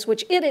place,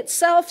 which it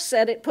itself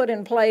said it put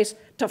in place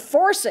to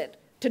force it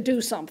to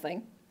do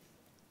something?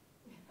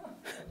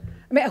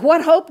 I mean,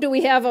 what hope do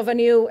we have of a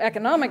new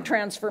economic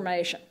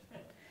transformation?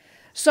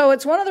 So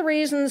it's one of the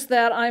reasons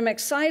that I'm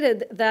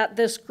excited that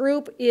this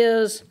group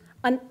is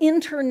an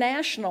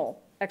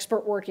international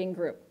expert working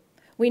group.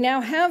 We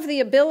now have the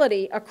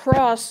ability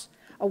across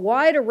a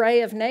wide array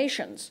of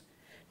nations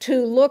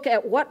to look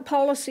at what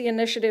policy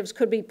initiatives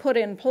could be put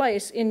in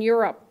place in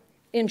Europe,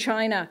 in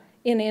China,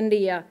 in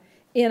India,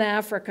 in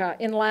Africa,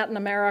 in Latin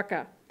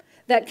America,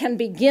 that can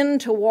begin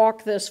to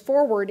walk this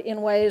forward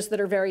in ways that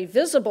are very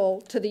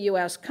visible to the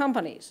US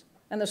companies.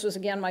 And this was,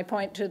 again, my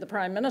point to the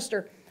Prime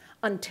Minister.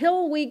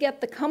 Until we get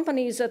the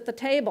companies at the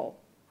table,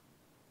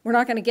 we're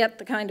not going to get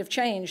the kind of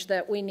change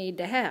that we need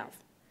to have.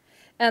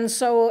 And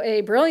so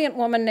a brilliant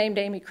woman named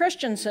Amy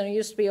Christensen, who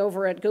used to be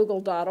over at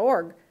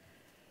google.org,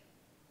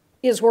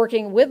 is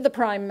working with the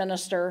Prime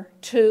Minister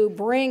to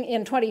bring,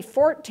 in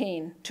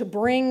 2014, to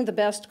bring the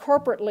best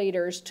corporate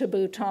leaders to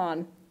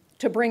Bhutan,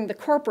 to bring the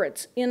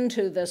corporates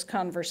into this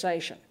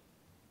conversation.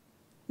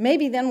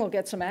 Maybe then we'll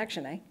get some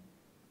action, eh?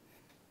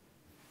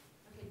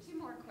 Okay, 2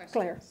 more questions.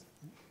 Claire.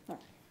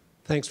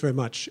 Thanks very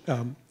much.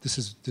 This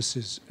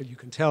is, you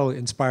can tell,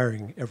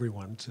 inspiring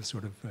everyone to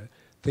sort of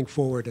think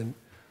forward and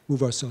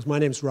move ourselves. My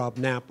name's Rob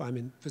Knapp. I'm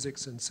in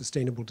physics and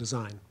sustainable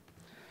design.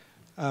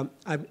 And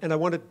I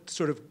want to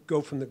sort of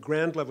go from the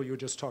grand level you were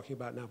just talking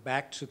about now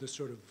back to the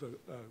sort of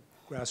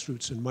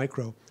grassroots and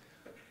micro.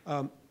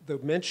 The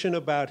mention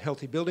about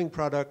healthy building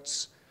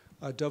products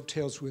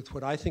dovetails with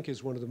what I think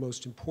is one of the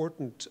most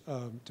important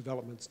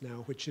developments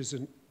now, which is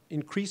an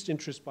increased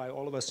interest by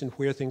all of us in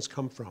where things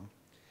come from.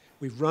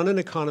 We've run an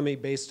economy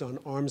based on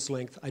arm's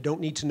length. I don't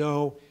need to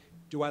know,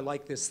 do I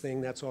like this thing?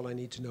 That's all I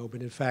need to know.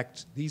 But in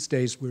fact, these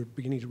days, we're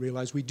beginning to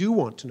realize we do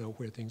want to know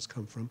where things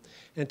come from.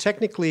 And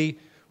technically,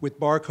 with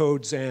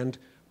barcodes and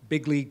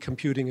big league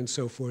computing and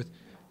so forth,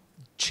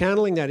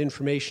 channeling that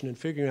information and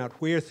figuring out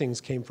where things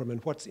came from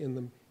and what's in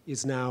them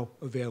is now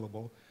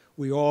available.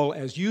 We all,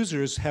 as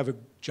users, have a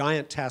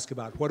giant task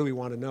about what do we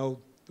want to know.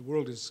 The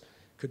world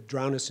could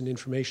drown us in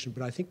information,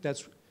 but I think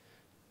that's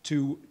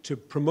to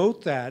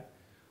promote that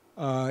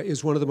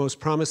is one of the most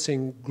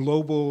promising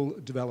global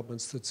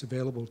developments that's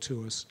available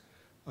to us.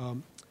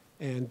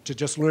 And to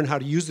just learn how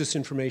to use this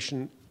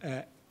information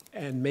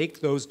and make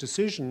those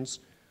decisions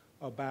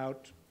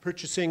about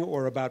purchasing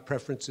or about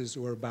preferences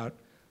or about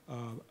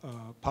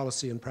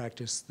policy and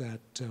practice that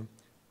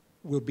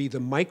will be the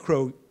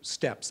micro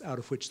steps out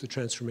of which the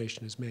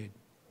transformation is made.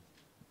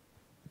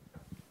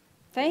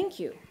 Thank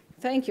you.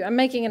 Thank you. I'm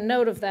making a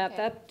note of that.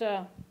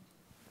 Okay.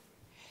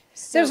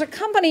 There's a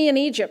company in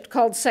Egypt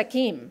called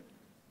Sekim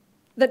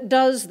that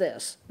does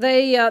this.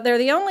 They're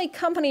the only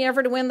company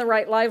ever to win the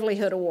Right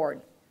Livelihood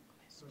Award.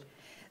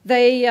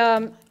 They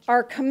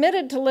are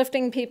committed to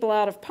lifting people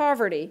out of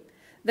poverty.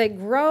 They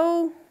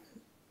grow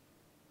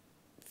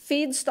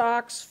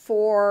feedstocks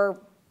for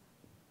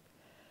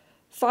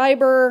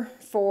fiber,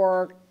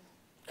 for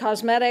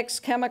cosmetics,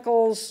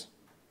 chemicals,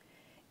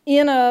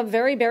 in a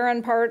very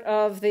barren part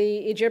of the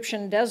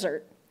Egyptian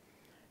desert.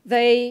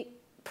 They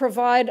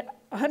provide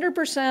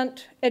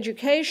 100%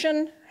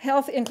 education,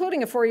 health,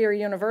 including a 4-year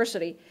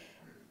university,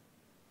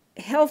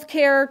 health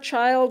care,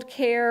 child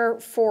care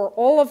for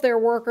all of their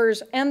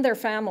workers and their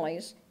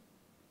families,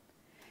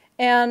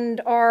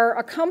 and are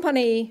a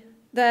company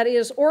that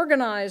is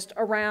organized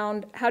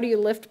around how do you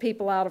lift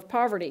people out of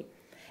poverty.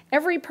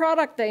 Every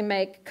product they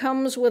make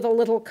comes with a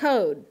little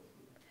code.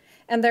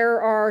 And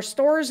there are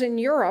stores in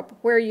Europe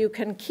where you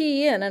can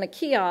key in a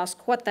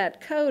kiosk what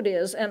that code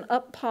is, and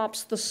up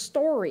pops the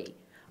story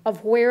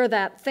of where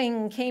that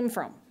thing came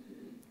from.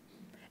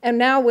 And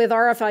now with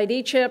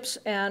RFID chips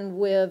and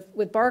with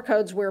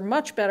barcodes, we're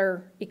much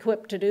better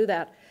equipped to do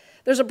that.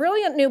 There's a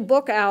brilliant new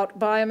book out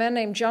by a man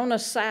named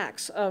Jonas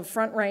Sachs of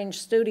Front Range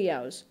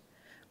Studios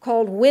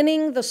called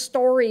Winning the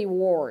Story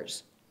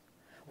Wars: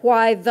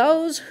 Why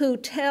Those Who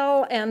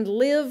Tell and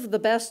Live the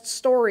Best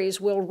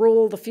Stories Will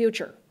Rule the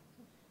Future.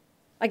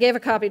 I gave a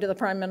copy to the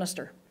Prime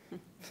Minister.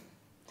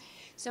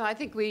 So I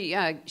think we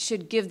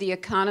should give the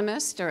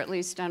economist, or at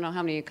least I don't know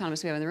how many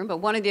economists we have in the room, but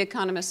one of the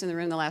economists in the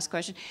room the last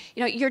question.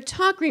 You know, your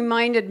talk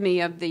reminded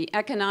me of the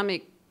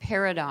economic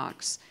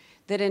paradox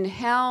that in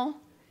hell,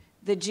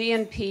 the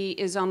GNP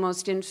is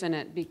almost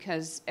infinite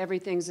because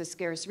everything's a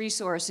scarce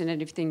resource and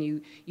everything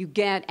you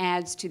get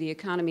adds to the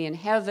economy. In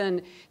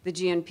heaven, the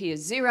GNP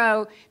is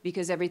 0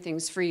 because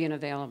everything's free and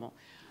available.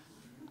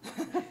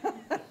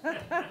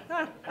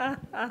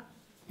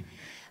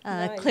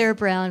 Nice. Claire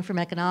Brown from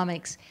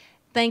Economics.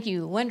 Thank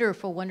you.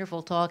 Wonderful,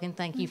 wonderful talk, and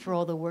thank you for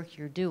all the work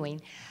you're doing.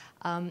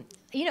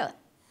 You know,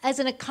 as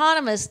an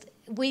economist,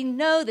 we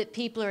know that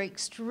people are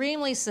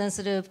extremely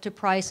sensitive to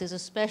prices,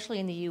 especially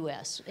in the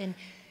U.S. And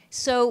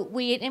so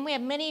we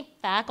have many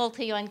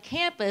faculty on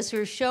campus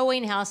who are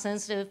showing how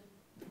sensitive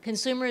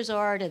consumers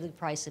are to the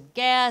price of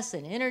gas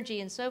and energy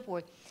and so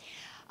forth.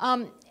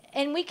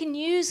 And we can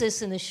use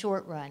this in the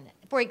short run.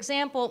 For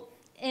example,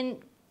 in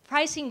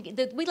pricing,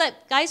 we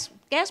let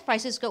gas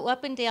prices go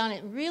up and down.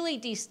 It really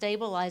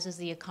destabilizes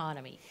the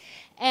economy.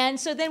 And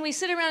so then we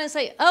sit around and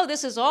say, oh,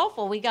 this is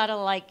awful. We got to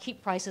like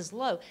keep prices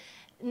low.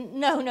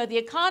 No, the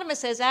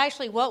economist says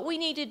actually what we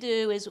need to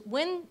do is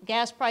when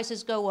gas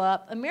prices go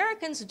up,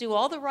 Americans do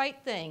all the right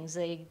things.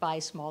 They buy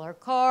smaller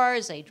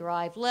cars, they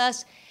drive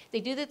less, they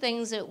do the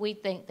things that we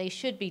think they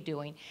should be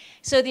doing.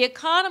 So the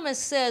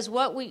economist says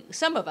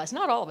some of us,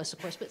 not all of us of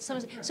course, but some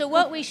of us, so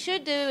what we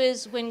should do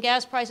is when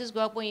gas prices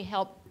go up, we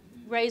help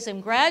raise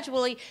them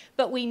gradually,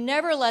 but we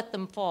never let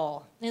them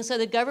fall. And so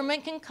the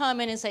government can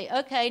come in and say,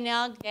 okay,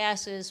 now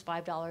gas is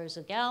 $5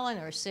 a gallon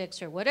or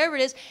 $6 or whatever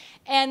it is,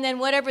 and then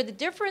whatever the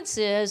difference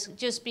is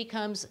just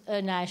becomes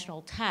a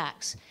national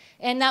tax.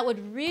 And that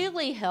would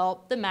really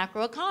help the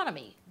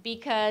macroeconomy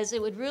because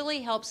it would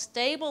really help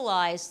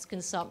stabilize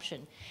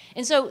consumption.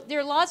 And so there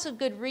are lots of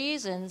good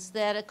reasons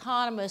that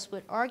economists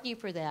would argue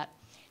for that.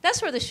 That's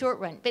for the short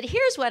run. But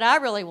here's what I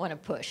really want to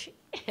push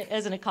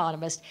as an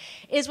economist,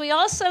 is we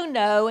also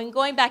know, and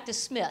going back to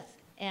Smith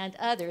and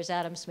others,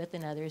 Adam Smith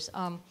and others,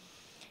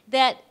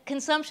 that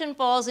consumption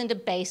falls into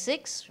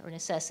basics or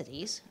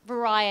necessities,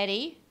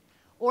 variety,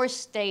 or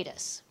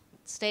status.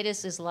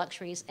 Status is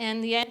luxuries.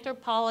 And the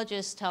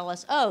anthropologists tell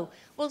us, oh,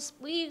 well,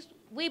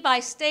 we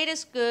buy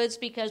status goods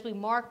because we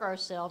mark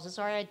ourselves. It's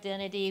our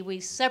identity. We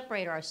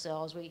separate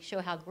ourselves. We show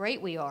how great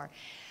we are.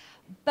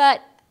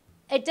 But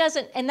it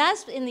doesn't, and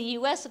that's in the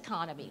US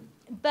economy.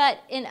 But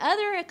in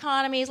other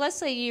economies, let's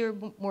say you're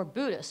more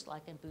Buddhist,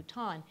 like in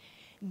Bhutan,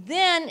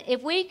 then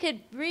if we could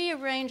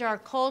rearrange our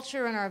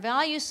culture and our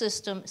value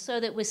system so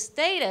that with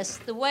status,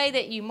 the way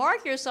that you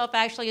mark yourself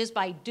actually is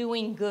by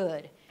doing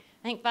good.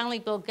 I think finally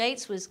Bill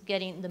Gates was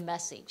getting the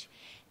message.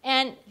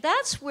 And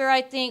that's where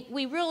I think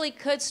we really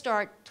could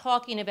start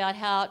talking about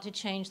how to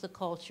change the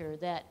culture.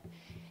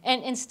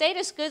 And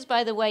status goods,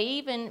 by the way,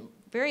 even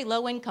very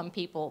low-income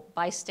people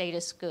buy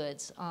status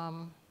goods.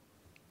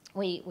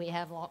 We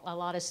have a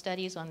lot of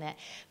studies on that.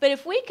 But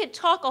if we could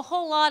talk a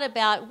whole lot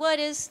about what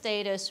is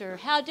status, or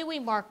how do we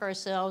mark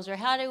ourselves, or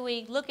how do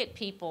we look at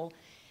people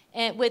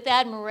with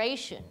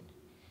admiration,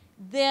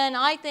 then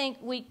I think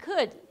we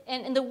could.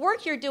 And the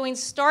work you're doing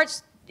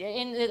starts,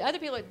 and the other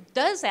people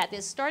does that,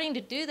 is starting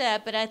to do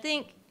that, but I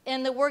think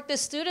in the work the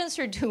students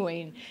are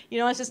doing, you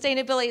know, on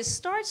sustainability, it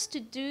starts to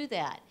do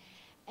that.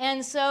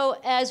 And so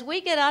as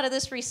we get out of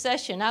this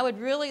recession, I would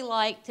really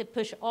like to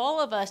push all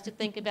of us to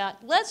think about,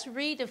 let's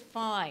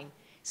redefine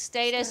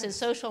status and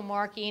social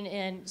marking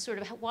and sort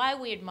of why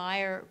we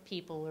admire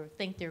people or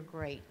think they're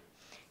great.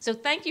 So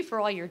thank you for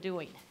all you're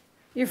doing.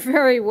 You're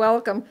very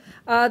welcome.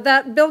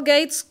 That Bill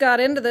Gates got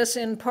into this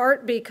in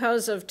part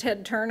because of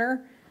Ted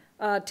Turner.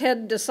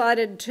 Ted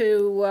decided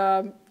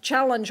to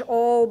challenge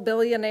all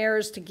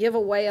billionaires to give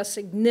away a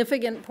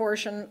significant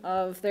portion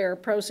of their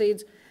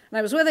proceeds. And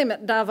I was with him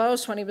at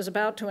Davos when he was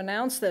about to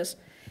announce this.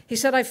 He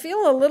said, I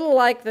feel a little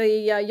like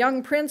the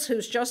young prince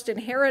who's just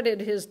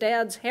inherited his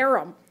dad's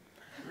harem.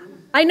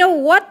 I know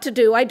what to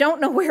do, I don't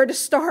know where to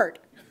start.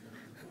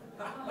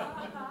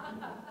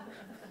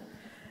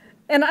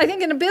 And I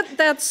think in a bit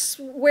that's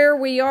where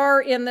we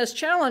are in this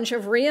challenge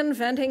of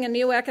reinventing a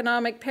new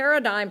economic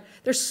paradigm.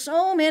 There's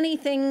so many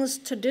things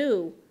to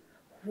do.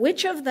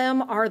 Which of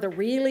them are the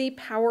really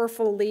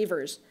powerful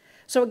levers?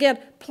 So again,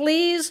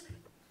 please,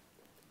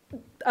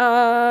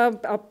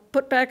 I'll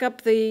put back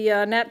up the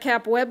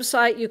NatCap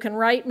website. You can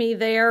write me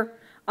there.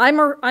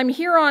 I'm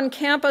here on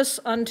campus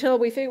until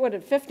we figure, what,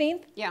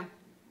 15th? Yeah.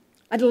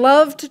 I'd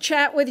love to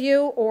chat with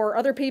you or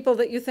other people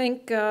that you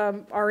think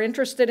are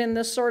interested in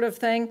this sort of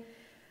thing.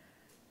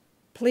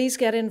 Please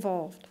get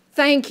involved.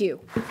 Thank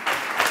you.